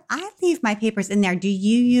 No, I leave my papers in there. Do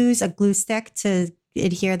you use a glue stick to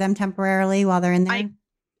adhere them temporarily while they're in there?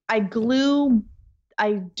 I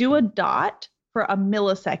do a dot for a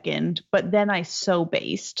millisecond, but then I sew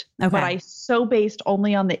baste. Okay. But I sew baste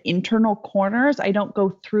only on the internal corners. I don't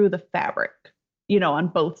go through the fabric, on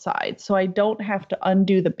both sides. So I don't have to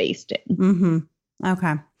undo the basting. Mm-hmm.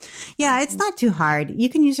 Okay. Yeah, it's not too hard. You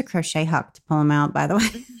can use a crochet hook to pull them out, by the way.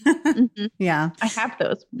 Mm-hmm. Yeah. I have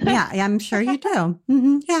those. Yeah, I'm sure you do.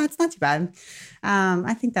 Mm-hmm. Yeah, it's not too bad.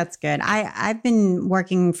 I think that's good. I've been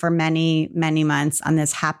working for many, many months on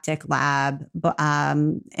this Haptic Lab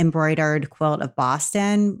embroidered quilt of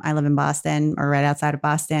Boston. I live in Boston, or right outside of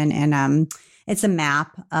Boston. And it's a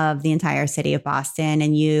map of the entire city of Boston.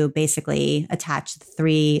 And you basically attach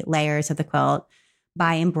 3 layers of the quilt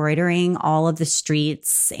by embroidering all of the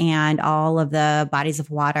streets and all of the bodies of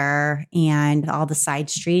water and all the side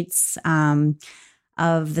streets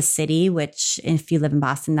of the city, which if you live in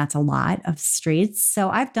Boston, that's a lot of streets. So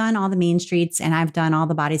I've done all the main streets and I've done all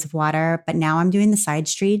the bodies of water, but now I'm doing the side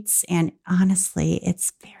streets. And honestly,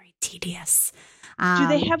 it's very tedious. Do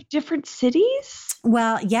they have different cities?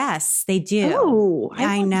 Well, yes, they do. Oh,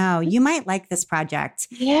 I know. You might like this project.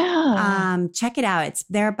 Yeah. Check it out.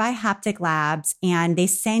 They're by Haptic Labs and they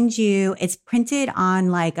send you, it's printed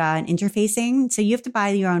on like an interfacing. So you have to buy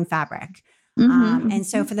your own fabric. Mm-hmm. And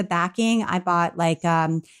so for the backing, I bought like,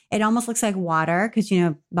 it almost looks like water because,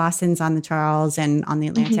 Boston's on the Charles and on the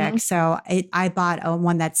Atlantic. Mm-hmm. So I bought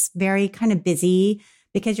one that's very kind of busy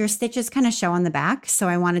because your stitches kind of show on the back. So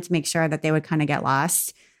I wanted to make sure that they would kind of get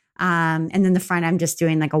lost. And then the front, I'm just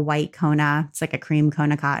doing like a white Kona. It's like a cream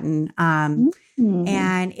Kona cotton.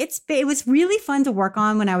 And it was really fun to work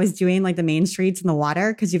on when I was doing like the main streets in the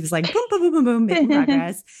water because it was like boom, boom, boom, boom, boom, making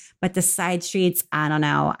progress. But the side streets, I don't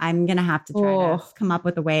know. I'm going to have to try to come up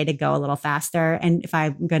with a way to go a little faster. And if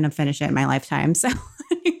I'm going to finish it in my lifetime. So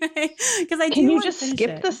anyway, because Can you just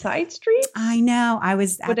skip the side streets? I know.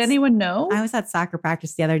 Would anyone know? I was at soccer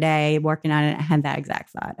practice the other day working on it. I had that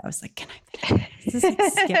exact thought. I was like, can I finish it? Just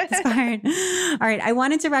like skip this part. All right. I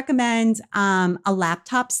wanted to recommend a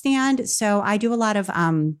laptop stand. So I do a lot of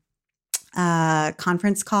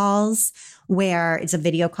conference calls where it's a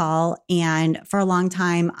video call. And for a long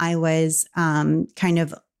time, I was kind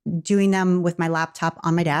of doing them with my laptop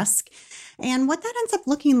on my desk. And what that ends up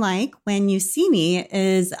looking like when you see me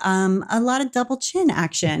is a lot of double chin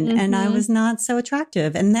action. Mm-hmm. And I was not so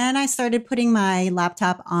attractive. And then I started putting my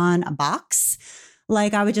laptop on a box.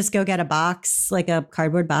 Like I would just go get a box, like a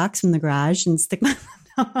cardboard box from the garage and stick my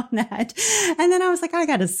laptop on that. And then I was like, I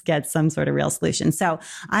got to get some sort of real solution. So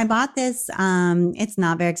I bought this. It's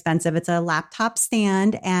not very expensive. It's a laptop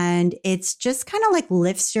stand and it's just kind of like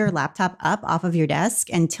lifts your laptop up off of your desk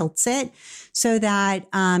and tilts it so that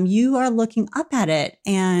you are looking up at it.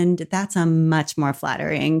 And that's a much more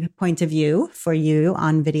flattering point of view for you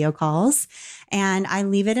on video calls. And I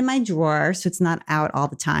leave it in my drawer so it's not out all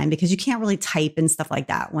the time because you can't really type and stuff like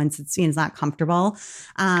that once it's not comfortable.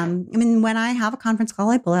 When I have a conference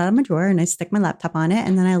call, I pull it out of my drawer and I stick my laptop on it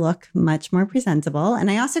and then I look much more presentable. And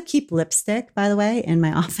I also keep lipstick, by the way, in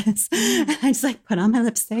my office. I just like put on my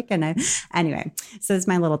lipstick anyway, so it's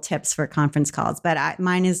my little tips for conference calls. But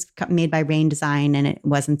mine is made by Rain Design and it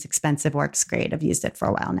wasn't expensive, works great. I've used it for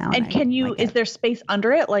a while now. And is there space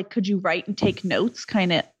under it? Like, could you write and take notes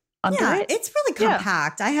kind of? It's really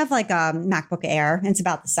compact. Yeah. I have like a MacBook Air and it's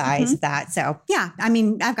about the size of that. So yeah,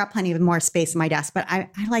 I've got plenty of more space on my desk, but I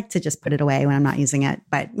like to just put it away when I'm not using it.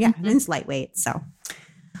 But yeah, it's lightweight. So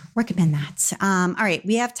recommend that. All right.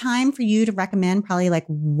 We have time for you to recommend probably like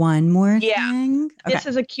one more thing. Okay. This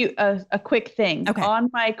is a quick thing. Okay. On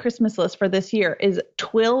my Christmas list for this year is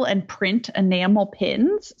twill and print enamel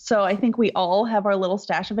pins. So I think we all have our little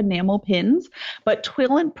stash of enamel pins, but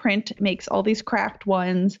Twill and Print makes all these craft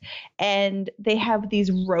ones, and they have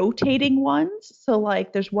these rotating ones. So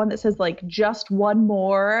like there's one that says like just one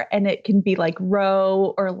more, and it can be like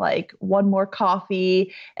row or like one more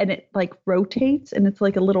coffee, and it like rotates, and it's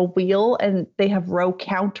like a little wheel, and they have row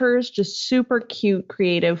counters, just super cute,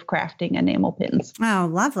 creative crafting enamel pins. Oh,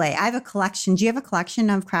 lovely. I have a collection. Do you have a collection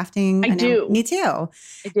of crafting? I do. Me too.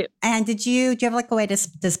 I do. And do you have like a way to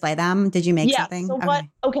display them? Did you make something?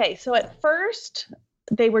 So at first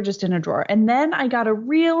they were just in a drawer, and then I got a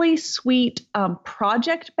really sweet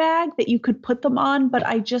project bag that you could put them on, but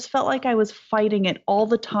I just felt like I was fighting it all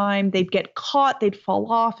the time. They'd get caught, they'd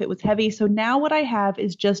fall off, it was heavy. So now what I have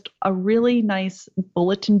is just a really nice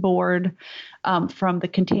bulletin board from the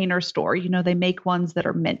Container Store. You know, they make ones that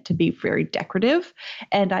are meant to be very decorative,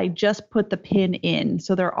 and I just put the pin in.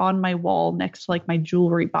 So they're on my wall next to like my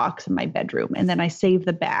jewelry box in my bedroom, and then I save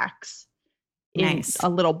the backs in a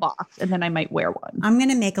little box, and then I might wear one. I'm going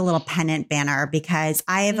to make a little pennant banner because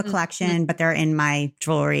I have a collection, but they're in my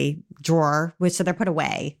jewelry drawer, so they're put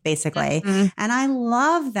away basically. And I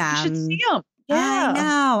love them. You should see them. Yeah. I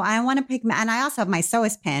know. I want to pick, and I also have my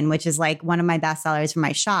Sewist pin, which is like one of my best sellers for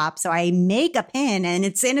my shop. So I make a pin and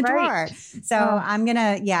it's in a drawer. So I'm going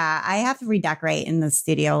to, I have to redecorate in the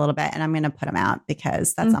studio a little bit, and I'm going to put them out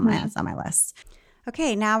because that's on my list.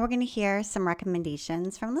 Okay. Now we're going to hear some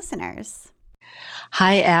recommendations from listeners.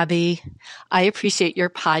 Hi, Abby. I appreciate your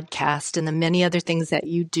podcast and the many other things that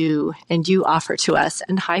you do and you offer to us.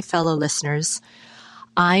 And hi, fellow listeners.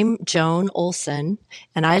 I'm Joan Olson,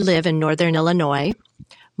 and I live in Northern Illinois.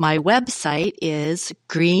 My website is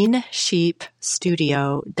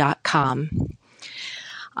greensheepstudio.com.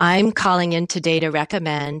 I'm calling in today to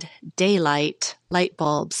recommend Daylight light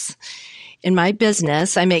bulbs. In my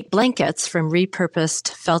business, I make blankets from repurposed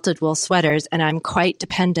felted wool sweaters, and I'm quite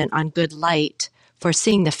dependent on good light for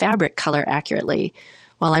seeing the fabric color accurately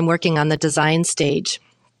while I'm working on the design stage.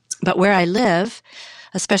 But where I live,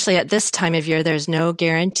 especially at this time of year, there's no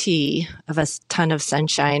guarantee of a ton of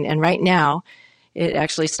sunshine. And right now, it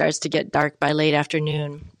actually starts to get dark by late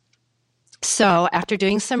afternoon. So after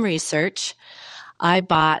doing some research, I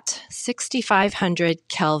bought 6,500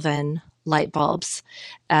 Kelvin light bulbs,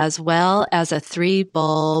 as well as a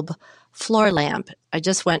 3-bulb floor lamp. I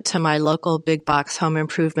just went to my local big box home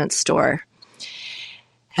improvement store.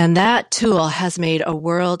 And that tool has made a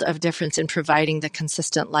world of difference in providing the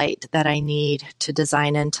consistent light that I need to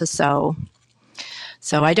design and to sew.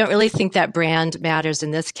 So I don't really think that brand matters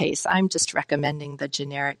in this case. I'm just recommending the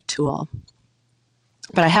generic tool.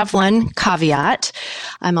 But I have one caveat.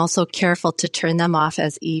 I'm also careful to turn them off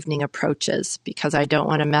as evening approaches because I don't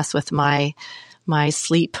want to mess with my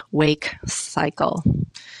sleep-wake cycle.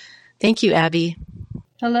 Thank you, Abby.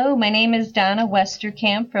 Hello, my name is Donna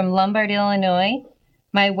Westerkamp from Lombard, Illinois.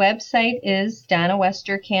 My website is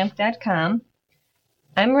donnawesterkamp.com.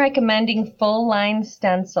 I'm recommending full-line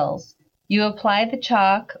stencils. You apply the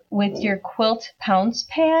chalk with your quilt pounce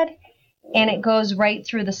pad, and it goes right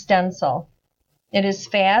through the stencil. It is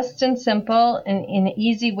fast and simple and an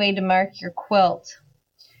easy way to mark your quilt.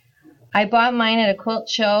 I bought mine at a quilt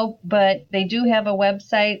show, but they do have a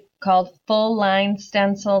website called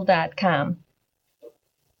fulllinestencil.com.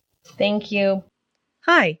 Thank you.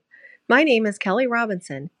 Hi, my name is Kelly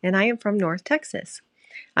Robinson, and I am from North Texas.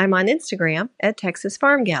 I'm on Instagram at Texas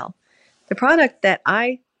Farm Gal. The product that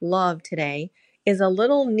I love today is a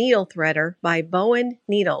little needle threader by Bohin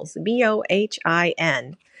Needles,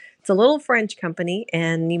 Bohin. It's a little French company,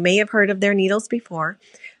 and you may have heard of their needles before,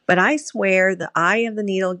 but I swear the eye of the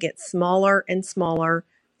needle gets smaller and smaller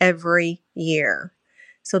every year.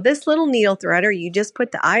 So this little needle threader, you just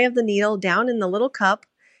put the eye of the needle down in the little cup,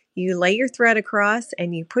 you lay your thread across,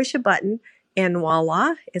 and you push a button, and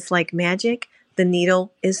voila, it's like magic. The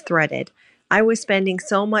needle is threaded. I was spending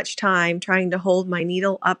so much time trying to hold my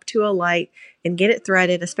needle up to a light and get it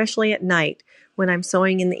threaded, especially at night when I'm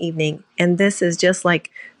sewing in the evening. And this is just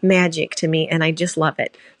like magic to me, and I just love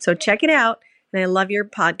it. So check it out, and I love your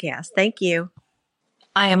podcast. Thank you.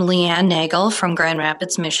 I am Leanne Nagel from Grand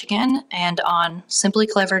Rapids, Michigan, and on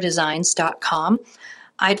simplycleverdesigns.com,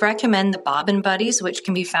 I'd recommend the Bobbin Buddies, which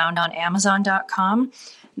can be found on amazon.com.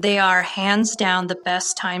 They are hands down the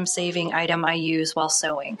best time-saving item I use while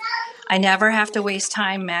sewing. I never have to waste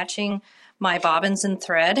time matching my bobbins and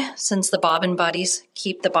thread, since the Bobbin Buddies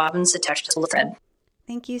keep the bobbins attached to the thread.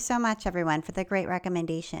 Thank you so much, everyone, for the great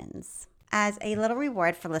recommendations. As a little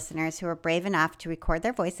reward for listeners who are brave enough to record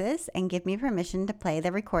their voices and give me permission to play the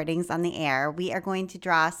recordings on the air, we are going to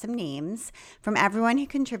draw some names from everyone who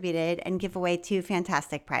contributed and give away 2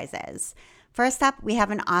 fantastic prizes. First up, we have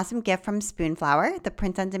an awesome gift from Spoonflower, the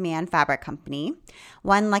print-on-demand fabric company.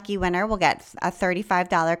 One lucky winner will get a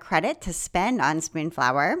 $35 credit to spend on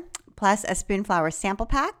Spoonflower, plus a Spoonflower sample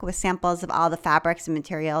pack with samples of all the fabrics and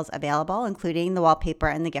materials available, including the wallpaper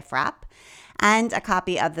and the gift wrap, and a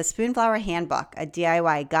copy of the Spoonflower Handbook, a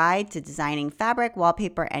DIY guide to designing fabric,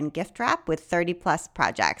 wallpaper, and gift wrap with 30-plus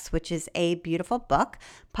projects, which is a beautiful book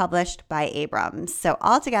published by Abrams. So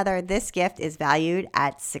altogether, this gift is valued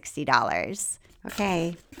at $60.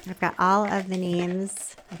 Okay, I've got all of the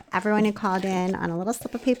names of everyone who called in on a little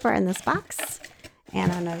slip of paper in this box,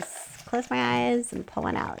 and I'm going to close my eyes and pull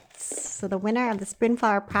one out. So the winner of the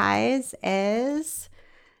Spoonflower prize is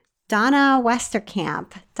Donna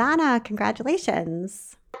Westerkamp. Donna,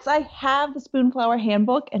 congratulations. I have the Spoonflower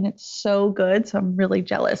Handbook, and it's so good, so I'm really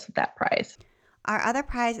jealous of that prize. Our other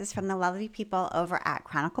prize is from the lovely people over at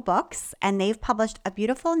Chronicle Books, and they've published a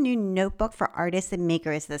beautiful new notebook for artists and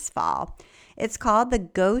makers this fall. It's called the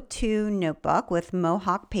Go-To Notebook with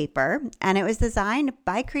Mohawk paper, and it was designed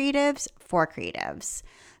by creatives for creatives.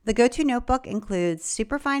 The Go-To Notebook includes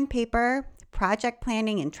superfine paper, project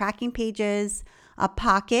planning and tracking pages, a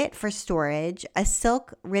pocket for storage, a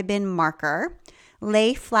silk ribbon marker,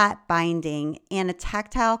 lay flat binding, and a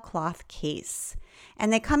tactile cloth case.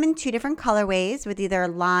 And they come in 2 different colorways with either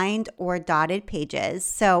lined or dotted pages.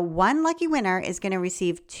 So one lucky winner is going to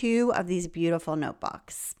receive 2 of these beautiful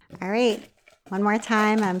notebooks. All right, one more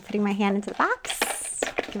time. I'm putting my hand into the box.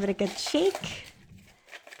 Give it a good shake.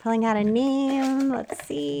 Pulling out a name. Let's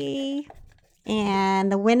see.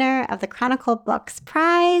 And the winner of the Chronicle Books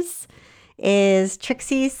prize is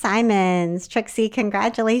Trixie Simons. Trixie,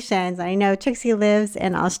 congratulations. I know Trixie lives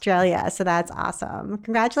in Australia, so that's awesome.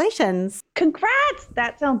 Congratulations. Congrats!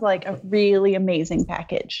 That sounds like a really amazing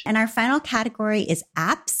package. And our final category is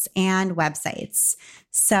apps and websites.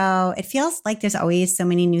 So it feels like there's always so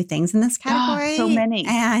many new things in this category. So many.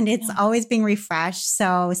 And it's always being refreshed.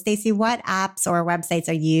 So Stacey, what apps or websites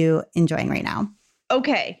are you enjoying right now?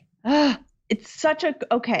 Okay. It's such a,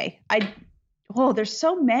 okay. There's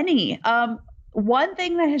so many. One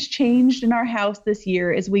thing that has changed in our house this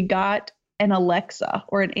year is we got an Alexa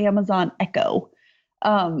or an Amazon Echo.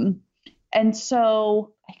 And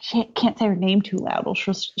so I can't say her name too loud or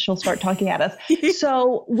she'll start talking at us.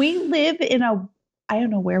 So we live in I don't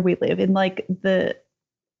know where we live, in like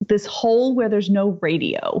this hole where there's no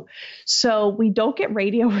radio. So we don't get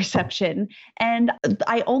radio reception. And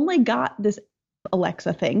I only got this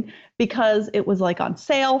Alexa thing because it was like on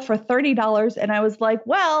sale for $30. And I was like,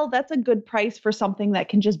 well, that's a good price for something that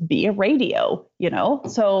can just be a radio, you know?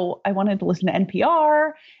 So I wanted to listen to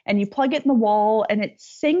NPR, and you plug it in the wall and it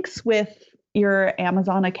syncs with your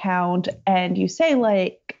Amazon account, and you say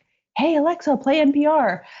like, hey, Alexa, play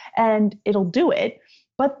NPR, and it'll do it.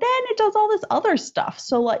 But then it does all this other stuff.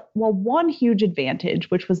 So like, well, one huge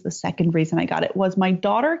advantage, which was the second reason I got it, was my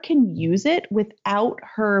daughter can use it without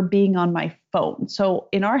her being on my phone. So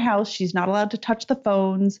in our house, she's not allowed to touch the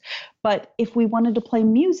phones. But if we wanted to play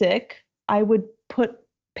music, I would put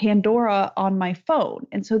Pandora on my phone.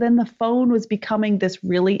 And so then the phone was becoming this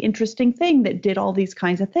really interesting thing that did all these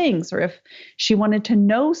kinds of things. Or if she wanted to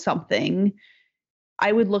know something,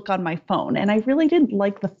 I would look on my phone. And I really didn't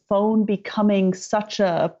like the phone becoming such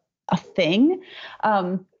a thing.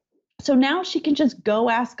 So now she can just go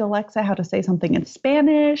ask Alexa how to say something in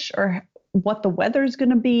Spanish or what the weather's going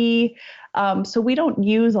to be. So we don't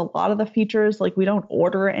use a lot of the features, like we don't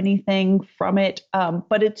order anything from it.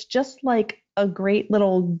 But it's just like a great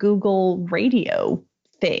little Google radio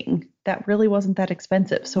thing that really wasn't that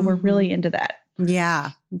expensive. So we're really into that.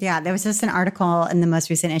 Yeah. There was just an article in the most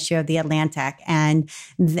recent issue of The Atlantic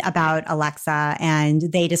about Alexa, and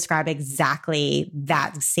they describe exactly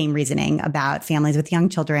that same reasoning about families with young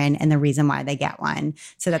children and the reason why they get one,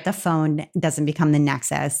 so that the phone doesn't become the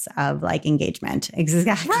nexus of like engagement.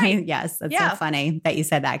 Exactly. Right. Yes. That's so funny that you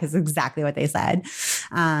said that, because it's exactly what they said.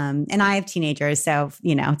 And I have teenagers, so,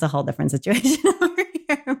 you know, it's a whole different situation over here.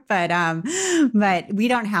 But we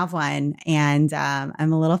don't have one, and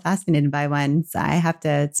I'm a little fascinated by one. So I have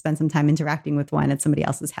to spend some time interacting with one at somebody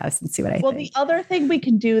else's house and see what I think. Well, the other thing we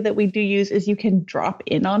can do that we do use is you can drop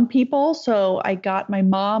in on people. So I got my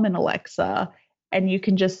mom an Alexa, and you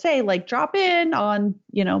can just say like, drop in on,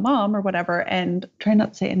 you know, mom or whatever, and try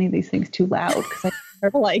not to say any of these things too loud because I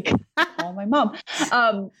like call my mom.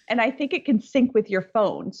 And I think it can sync with your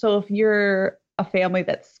phone. So if you're a family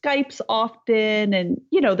that Skypes often. And,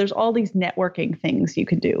 there's all these networking things you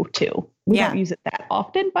can do too. We don't use it that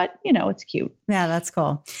often, but, it's cute. Yeah, that's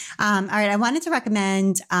cool. All right. I wanted to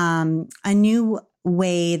recommend a new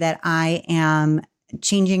way that I am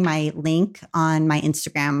changing my link on my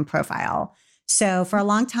Instagram profile. So for a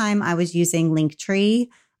long time, I was using Linktree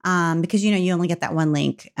because, you only get that one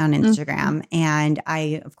link on Instagram. And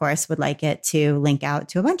I, of course, would like it to link out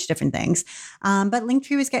to a bunch of different things. But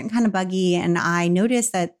Linktree was getting kind of buggy. And I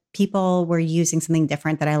noticed that people were using something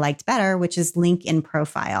different that I liked better, which is link in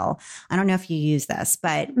profile. I don't know if you use this,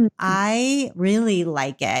 but I really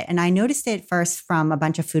like it. And I noticed it first from a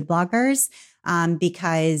bunch of food bloggers.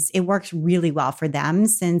 Because it works really well for them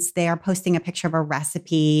since they are posting a picture of a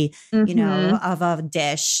recipe, of a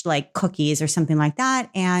dish like cookies or something like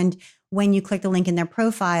that. And when you click the link in their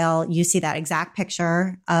profile, you see that exact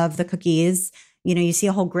picture of the cookies. You see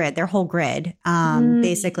a whole grid, their whole grid,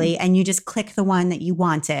 basically, and you just click the one that you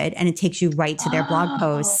wanted and it takes you right to their blog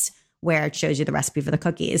post where it shows you the recipe for the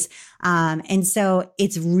cookies. And so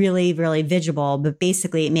it's really, really visible, but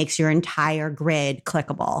basically it makes your entire grid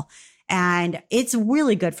clickable. And it's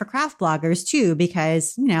really good for craft bloggers too,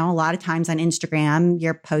 because, a lot of times on Instagram,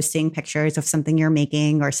 you're posting pictures of something you're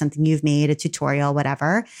making or something you've made, a tutorial,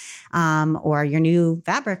 whatever, or your new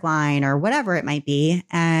fabric line or whatever it might be.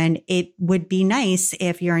 And it would be nice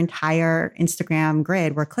if your entire Instagram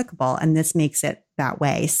grid were clickable, and this makes it that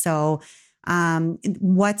way. So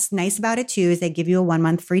what's nice about it too is they give you a 1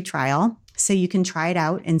 month free trial. So you can try it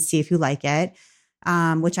out and see if you like it,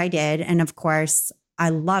 which I did. And of course, I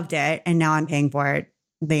loved it. And now I'm paying for it.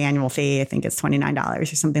 The annual fee, I think it's $29 or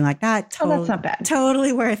something like that. That's not bad.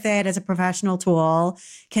 Totally worth it as a professional tool,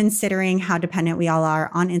 considering how dependent we all are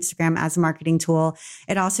on Instagram as a marketing tool.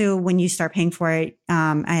 It also, when you start paying for it,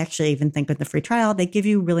 I actually even think with the free trial, they give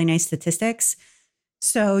you really nice statistics.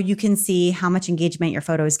 So you can see how much engagement your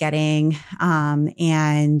photo is getting,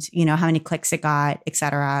 and how many clicks it got, et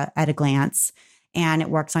cetera, at a glance. And it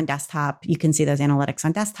works on desktop. You can see those analytics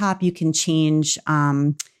on desktop. You can change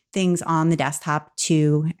things on the desktop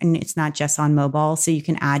too. And it's not just on mobile. So you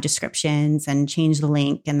can add descriptions and change the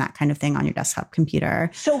link and that kind of thing on your desktop computer.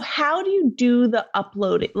 So how do you do the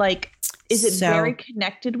upload? Is it very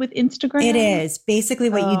connected with Instagram? It is. Basically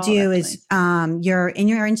what you do is you're in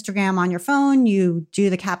your Instagram on your phone, you do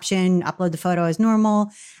the caption, upload the photo as normal,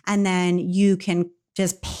 and then you can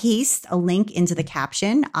just paste a link into the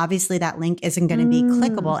caption. Obviously, that link isn't going to be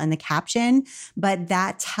clickable in the caption, but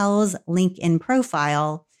that tells link in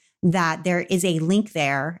profile that there is a link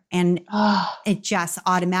there, and it just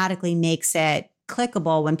automatically makes it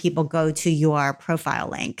clickable when people go to your profile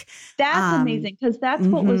link. That's amazing, because that's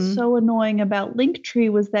what was so annoying about Linktree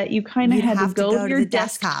was that you kind of had to go to your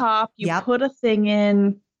desktop, you put a thing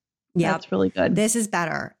in. Yeah, that's really good. This is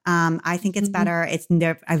better. I think it's better.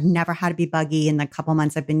 I've never had to be buggy in the couple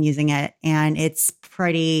months I've been using it, and it's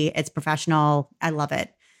professional. I love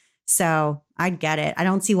it. So I get it. I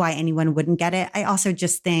don't see why anyone wouldn't get it. I also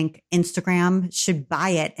just think Instagram should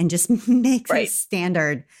buy it and just make it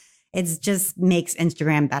standard. It just makes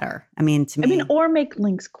Instagram better. Or make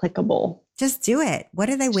links clickable. Just do it. What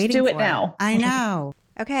are they waiting for? Do it now. I know.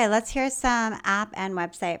 Okay, let's hear some app and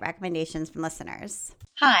website recommendations from listeners.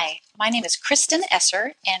 Hi, my name is Kristen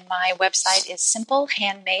Esser, and my website is Simple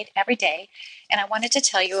Handmade Every Day. And I wanted to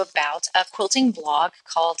tell you about a quilting blog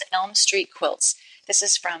called Elm Street Quilts. This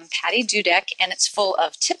is from Patty Dudek, and it's full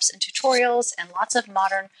of tips and tutorials and lots of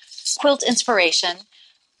modern quilt inspiration.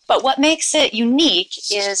 But what makes it unique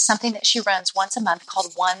is something that she runs once a month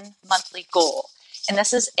called One Monthly Goal. And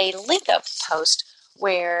this is a link-up post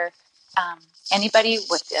where anybody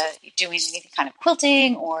with doing any kind of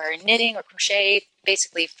quilting or knitting or crochet,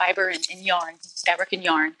 basically fiber and yarn, fabric and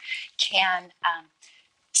yarn, can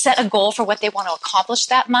set a goal for what they want to accomplish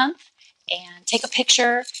that month and take a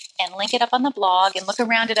picture and link it up on the blog and look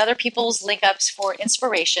around at other people's link ups for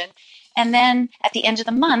inspiration. And then at the end of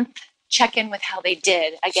the month, check in with how they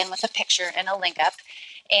did, again with a picture and a link up.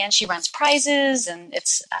 And she runs prizes, and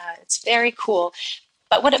it's very cool.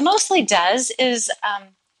 But what it mostly does is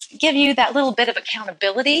give you that little bit of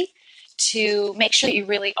accountability to make sure that you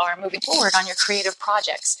really are moving forward on your creative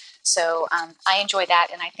projects. So I enjoy that,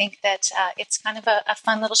 and I think that it's kind of a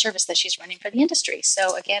fun little service that she's running for the industry.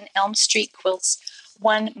 So again, Elm Street Quilts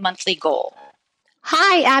One Monthly Goal.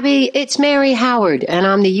 Hi, Abby. It's Mary Howard, and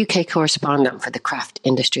I'm the UK correspondent for the Craft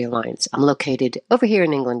Industry Alliance. I'm located over here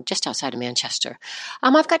in England, just outside of Manchester.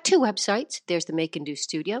 I've got two websites. There's the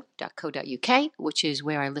makeanddostudio.co.uk, which is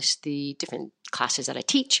where I list the different classes that I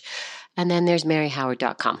teach. And then there's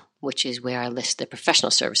maryhoward.com, which is where I list the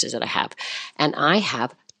professional services that I have. And I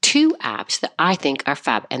have two apps that I think are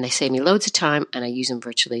fab, and they save me loads of time, and I use them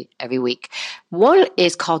virtually every week. One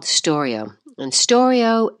is called Storeo, and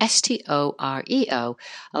Storeo, Storeo,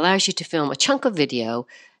 allows you to film a chunk of video,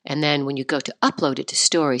 and then when you go to upload it to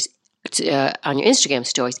stories, on your Instagram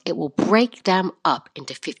stories, it will break them up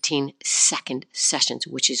into 15-second sessions,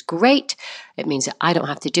 which is great. It means that I don't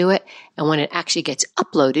have to do it. And when it actually gets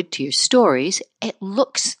uploaded to your stories, it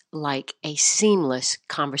looks like a seamless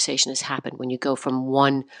conversation has happened when you go from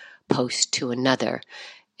one post to another.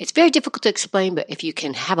 It's very difficult to explain, but if you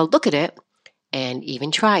can have a look at it and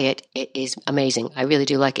even try it, it is amazing. I really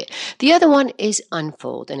do like it. The other one is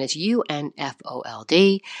Unfold, and it's Unfold.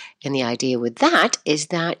 And the idea with that is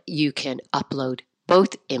that you can upload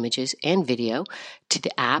both images and video to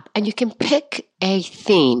the app, and you can pick a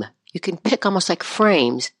theme. You can pick almost like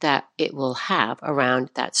frames that it will have around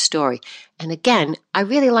that story. And again, I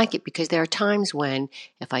really like it because there are times when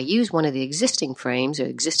if I use one of the existing frames or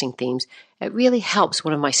existing themes, it really helps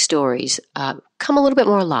one of my stories come a little bit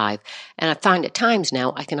more alive. And I find at times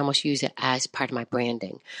now I can almost use it as part of my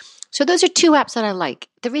branding. So those are two apps that I like.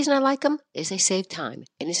 The reason I like them is they save time.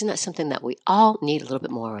 And isn't that something that we all need a little bit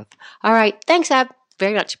more of? All right. Thanks, Ab,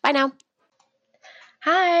 very much. Bye now.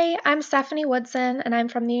 Hi, I'm Stephanie Woodson, and I'm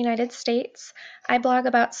from the United States. I blog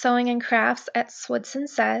about sewing and crafts at Swoodson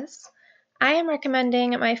Says. I am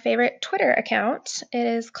recommending my favorite Twitter account. It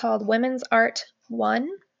is called Women's Art 1,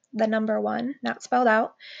 the number 1, not spelled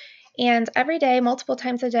out. And every day, multiple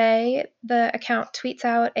times a day, the account tweets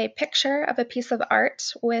out a picture of a piece of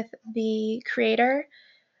art with the creator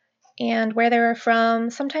and where they were from,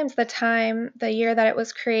 sometimes the time, the year that it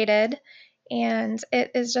was created. And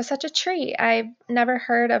it is just such a treat. I've never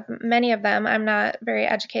heard of many of them. I'm not very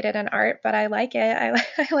educated in art, but I like it.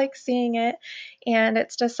 I like seeing it. And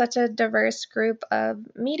it's just such a diverse group of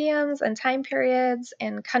mediums and time periods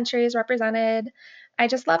and countries represented. I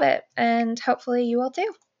just love it. And hopefully you will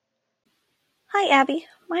too. Hi, Abby.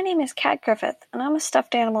 My name is Kat Griffith, and I'm a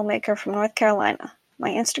stuffed animal maker from North Carolina. My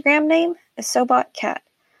Instagram name is SewBotCat.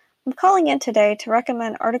 I'm calling in today to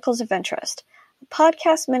recommend Articles of Interest, a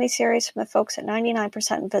podcast miniseries from the folks at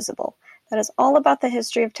 99% Invisible that is all about the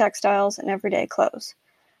history of textiles and everyday clothes.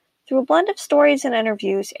 Through a blend of stories and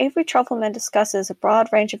interviews, Avery Trufelman discusses a broad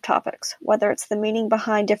range of topics, whether it's the meaning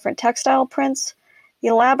behind different textile prints, the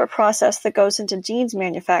elaborate process that goes into jeans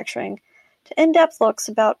manufacturing, to in-depth looks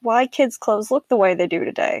about why kids' clothes look the way they do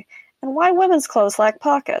today, and why women's clothes lack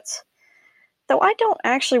pockets. Though I don't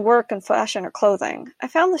actually work in fashion or clothing, I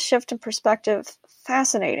found the shift in perspective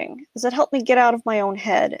fascinating, as it helped me get out of my own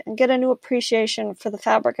head and get a new appreciation for the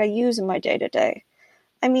fabric I use in my day-to-day.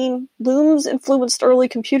 I mean, looms influenced early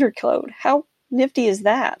computer code. How nifty is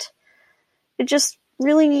that? It just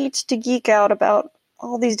really needs to geek out about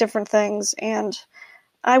all these different things, and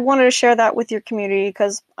I wanted to share that with your community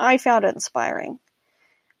because I found it inspiring.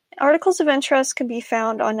 Articles of Interest can be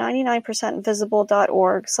found on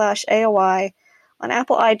 99percentvisible.org/AOI, on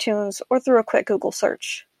Apple iTunes, or through a quick Google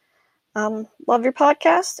search. Love your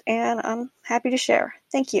podcast, and I'm happy to share.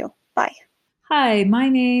 Thank you. Bye. Hi, my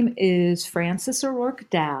name is Frances O'Rourke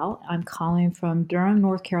Dow. I'm calling from Durham,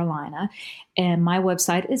 North Carolina, and my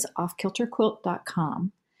website is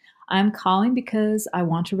offkilterquilt.com. I'm calling because I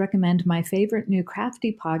want to recommend my favorite new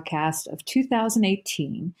crafty podcast of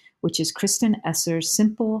 2018, which is Kristen Esser's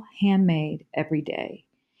Simple Handmade Every Day.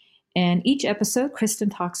 In each episode, Kristen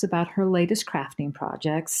talks about her latest crafting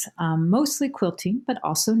projects, mostly quilting, but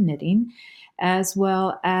also knitting, as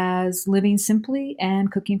well as living simply and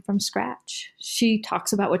cooking from scratch. She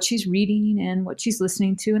talks about what she's reading and what she's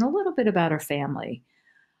listening to and a little bit about her family.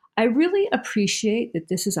 I really appreciate that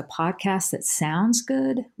this is a podcast that sounds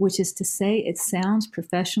good, which is to say it sounds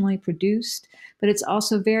professionally produced, but it's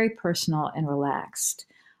also very personal and relaxed.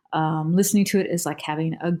 Listening to it is like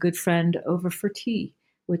having a good friend over for tea,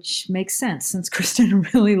 which makes sense since Kristen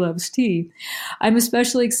really loves tea. I'm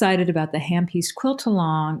especially excited about the hand-piece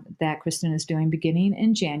quilt-along that Kristen is doing beginning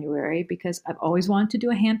in January because I've always wanted to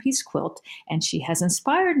do a hand-piece quilt, and she has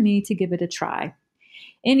inspired me to give it a try.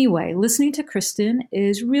 Anyway, listening to Kristen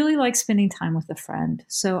is really like spending time with a friend,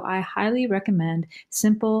 so I highly recommend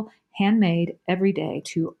Simple Handmade Every Day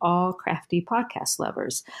to all crafty podcast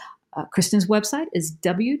lovers. Kristen's website is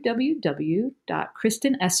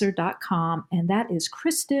www.kristenesser.com, and that is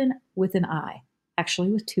Kristen with an I,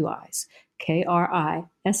 actually with two I's,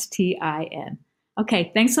 Kristin.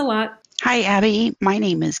 Okay, thanks a lot. Hi, Abby. My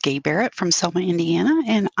name is Gay Barrett from Selma, Indiana,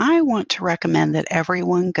 and I want to recommend that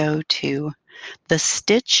everyone go to the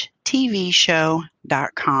Stitch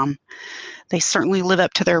stitchtvshow.com. They certainly live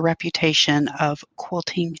up to their reputation of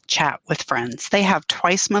quilting chat with friends. They have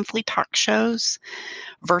twice monthly talk shows,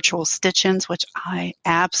 virtual stitch-ins, which I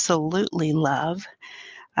absolutely love,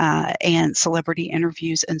 and celebrity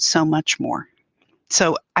interviews, and so much more.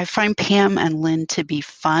 So I find Pam and Lynn to be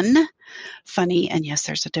fun, funny, and yes,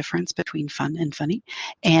 there's a difference between fun and funny,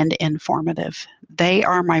 and informative. They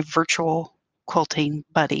are my virtual quilting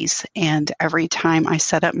buddies, and every time I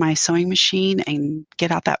set up my sewing machine and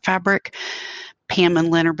get out that fabric, Pam and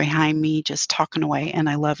Lynn are behind me just talking away, and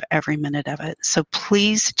I love every minute of it. So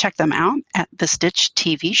please check them out at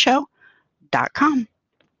thestitchtvshow.com.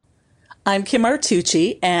 I'm Kim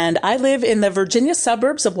Artucci, and I live in the Virginia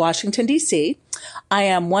suburbs of Washington, D.C. I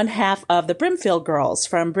am one half of the Brimfield Girls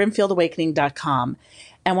from BrimfieldAwakening.com.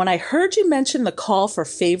 And when I heard you mention the call for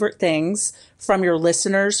favorite things from your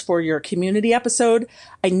listeners for your community episode,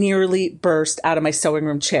 I nearly burst out of my sewing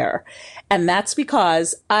room chair. And that's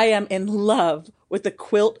because I am in love with the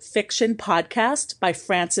Quilt Fiction podcast by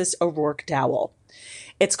Frances O'Rourke Dowell.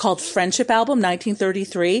 It's called Friendship Album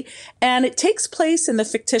 1933, and it takes place in the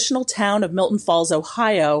fictional town of Milton Falls,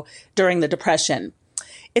 Ohio during the Depression.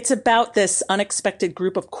 It's about this unexpected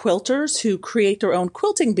group of quilters who create their own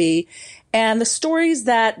quilting bee and the stories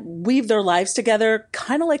that weave their lives together,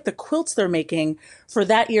 kind of like the quilts they're making for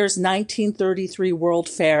that year's 1933 World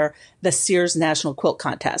Fair, the Sears National Quilt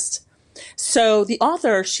Contest. So the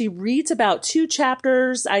author, she reads about 2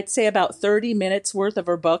 chapters, I'd say about 30 minutes worth of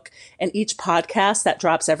her book in each podcast that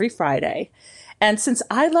drops every Friday. And since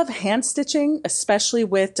I love hand stitching, especially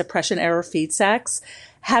with Depression-era feed sacks,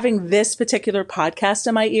 having this particular podcast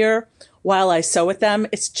in my ear while I sew with them,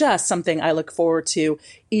 it's just something I look forward to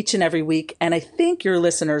each and every week, and I think your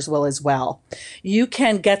listeners will as well. You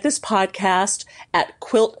can get this podcast at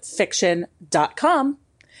quiltfiction.com.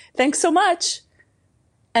 Thanks so much.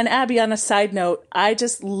 And Abby, on a side note, I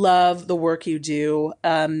just love the work you do.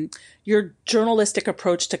 Your journalistic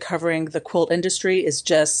approach to covering the quilt industry is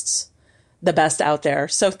just the best out there.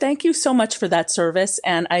 So thank you so much for that service,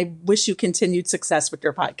 and I wish you continued success with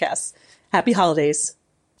your podcast. Happy holidays.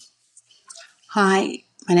 Hi,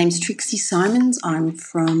 my name is Trixie Simons. I'm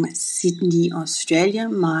from Sydney, Australia.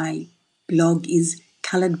 My blog is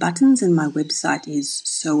Coloured Buttons and my website is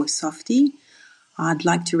Sew a Softie. I'd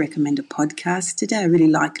like to recommend a podcast today. I really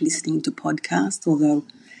like listening to podcasts, although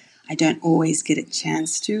I don't always get a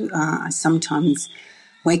chance to. I sometimes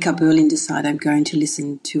wake up early and decide I'm going to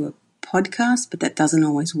listen to a podcast, but that doesn't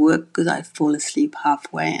always work because I fall asleep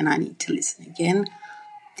halfway and I need to listen again.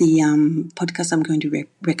 The podcast I'm going to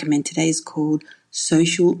recommend today is called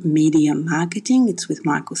Social Media Marketing. It's with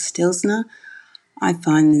Michael Stelzner. I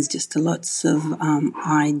find there's just lots of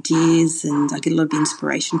ideas and I get a lot of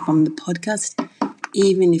inspiration from the podcast,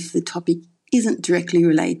 even if the topic isn't directly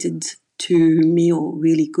related to me or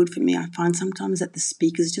really good for me. I find sometimes that the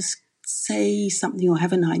speakers just say something or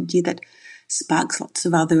have an idea that sparks lots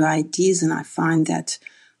of other ideas, and I find that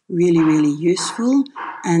really, really useful.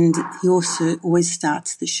 And he also always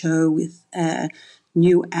starts the show with a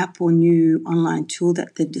new app or new online tool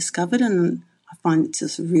that they've discovered, and I find it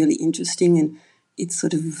just really interesting, and it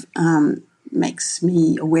sort of makes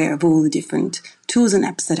me aware of all the different tools and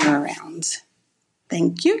apps that are around.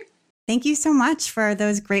 Thank you. Thank you so much for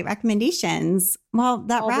those great recommendations. Well,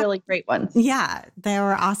 that really great ones. Yeah, they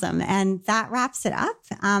were awesome. And that wraps it up.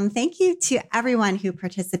 Thank you to everyone who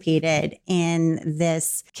participated in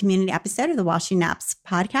this community episode of the While She Naps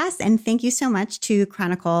podcast. And thank you so much to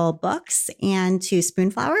Chronicle Books and to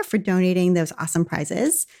Spoonflower for donating those awesome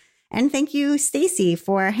prizes. And thank you, Stacy,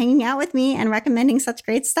 for hanging out with me and recommending such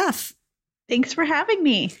great stuff. Thanks for having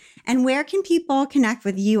me. And where can people connect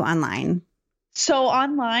with you online? So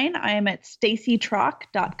online, I am at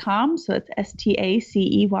staceytrock.com. So it's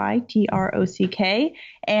STACEYTROCK.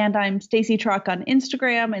 And I'm Stacy Trock on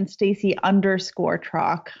Instagram and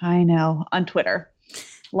Stacy_Trock. I know, on Twitter.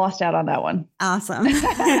 Lost out on that one. Awesome.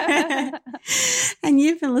 And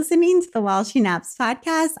you've been listening to the While She Naps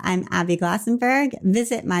podcast. I'm Abby Glassenberg.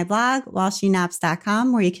 Visit my blog,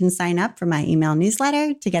 whileshenaps.com, where you can sign up for my email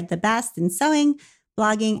newsletter to get the best in sewing,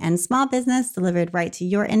 blogging, and small business delivered right to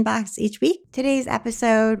your inbox each week. Today's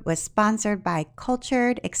episode was sponsored by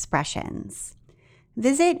Cultured Expressions.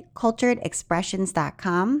 Visit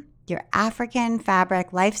culturedexpressions.com, your African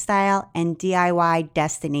fabric lifestyle and DIY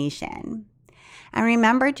destination. And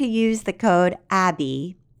remember to use the code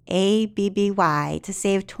ABBY, ABBY, to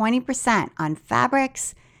save 20% on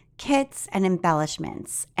fabrics, kits, and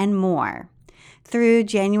embellishments, and more through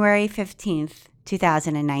January 15th,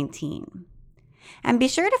 2019. And be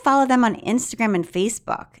sure to follow them on Instagram and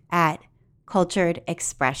Facebook at Cultured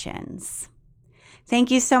Expressions. Thank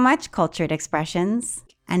you so much, Cultured Expressions.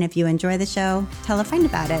 And if you enjoy the show, tell a friend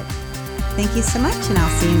about it. Thank you so much, and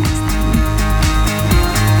I'll see you next time.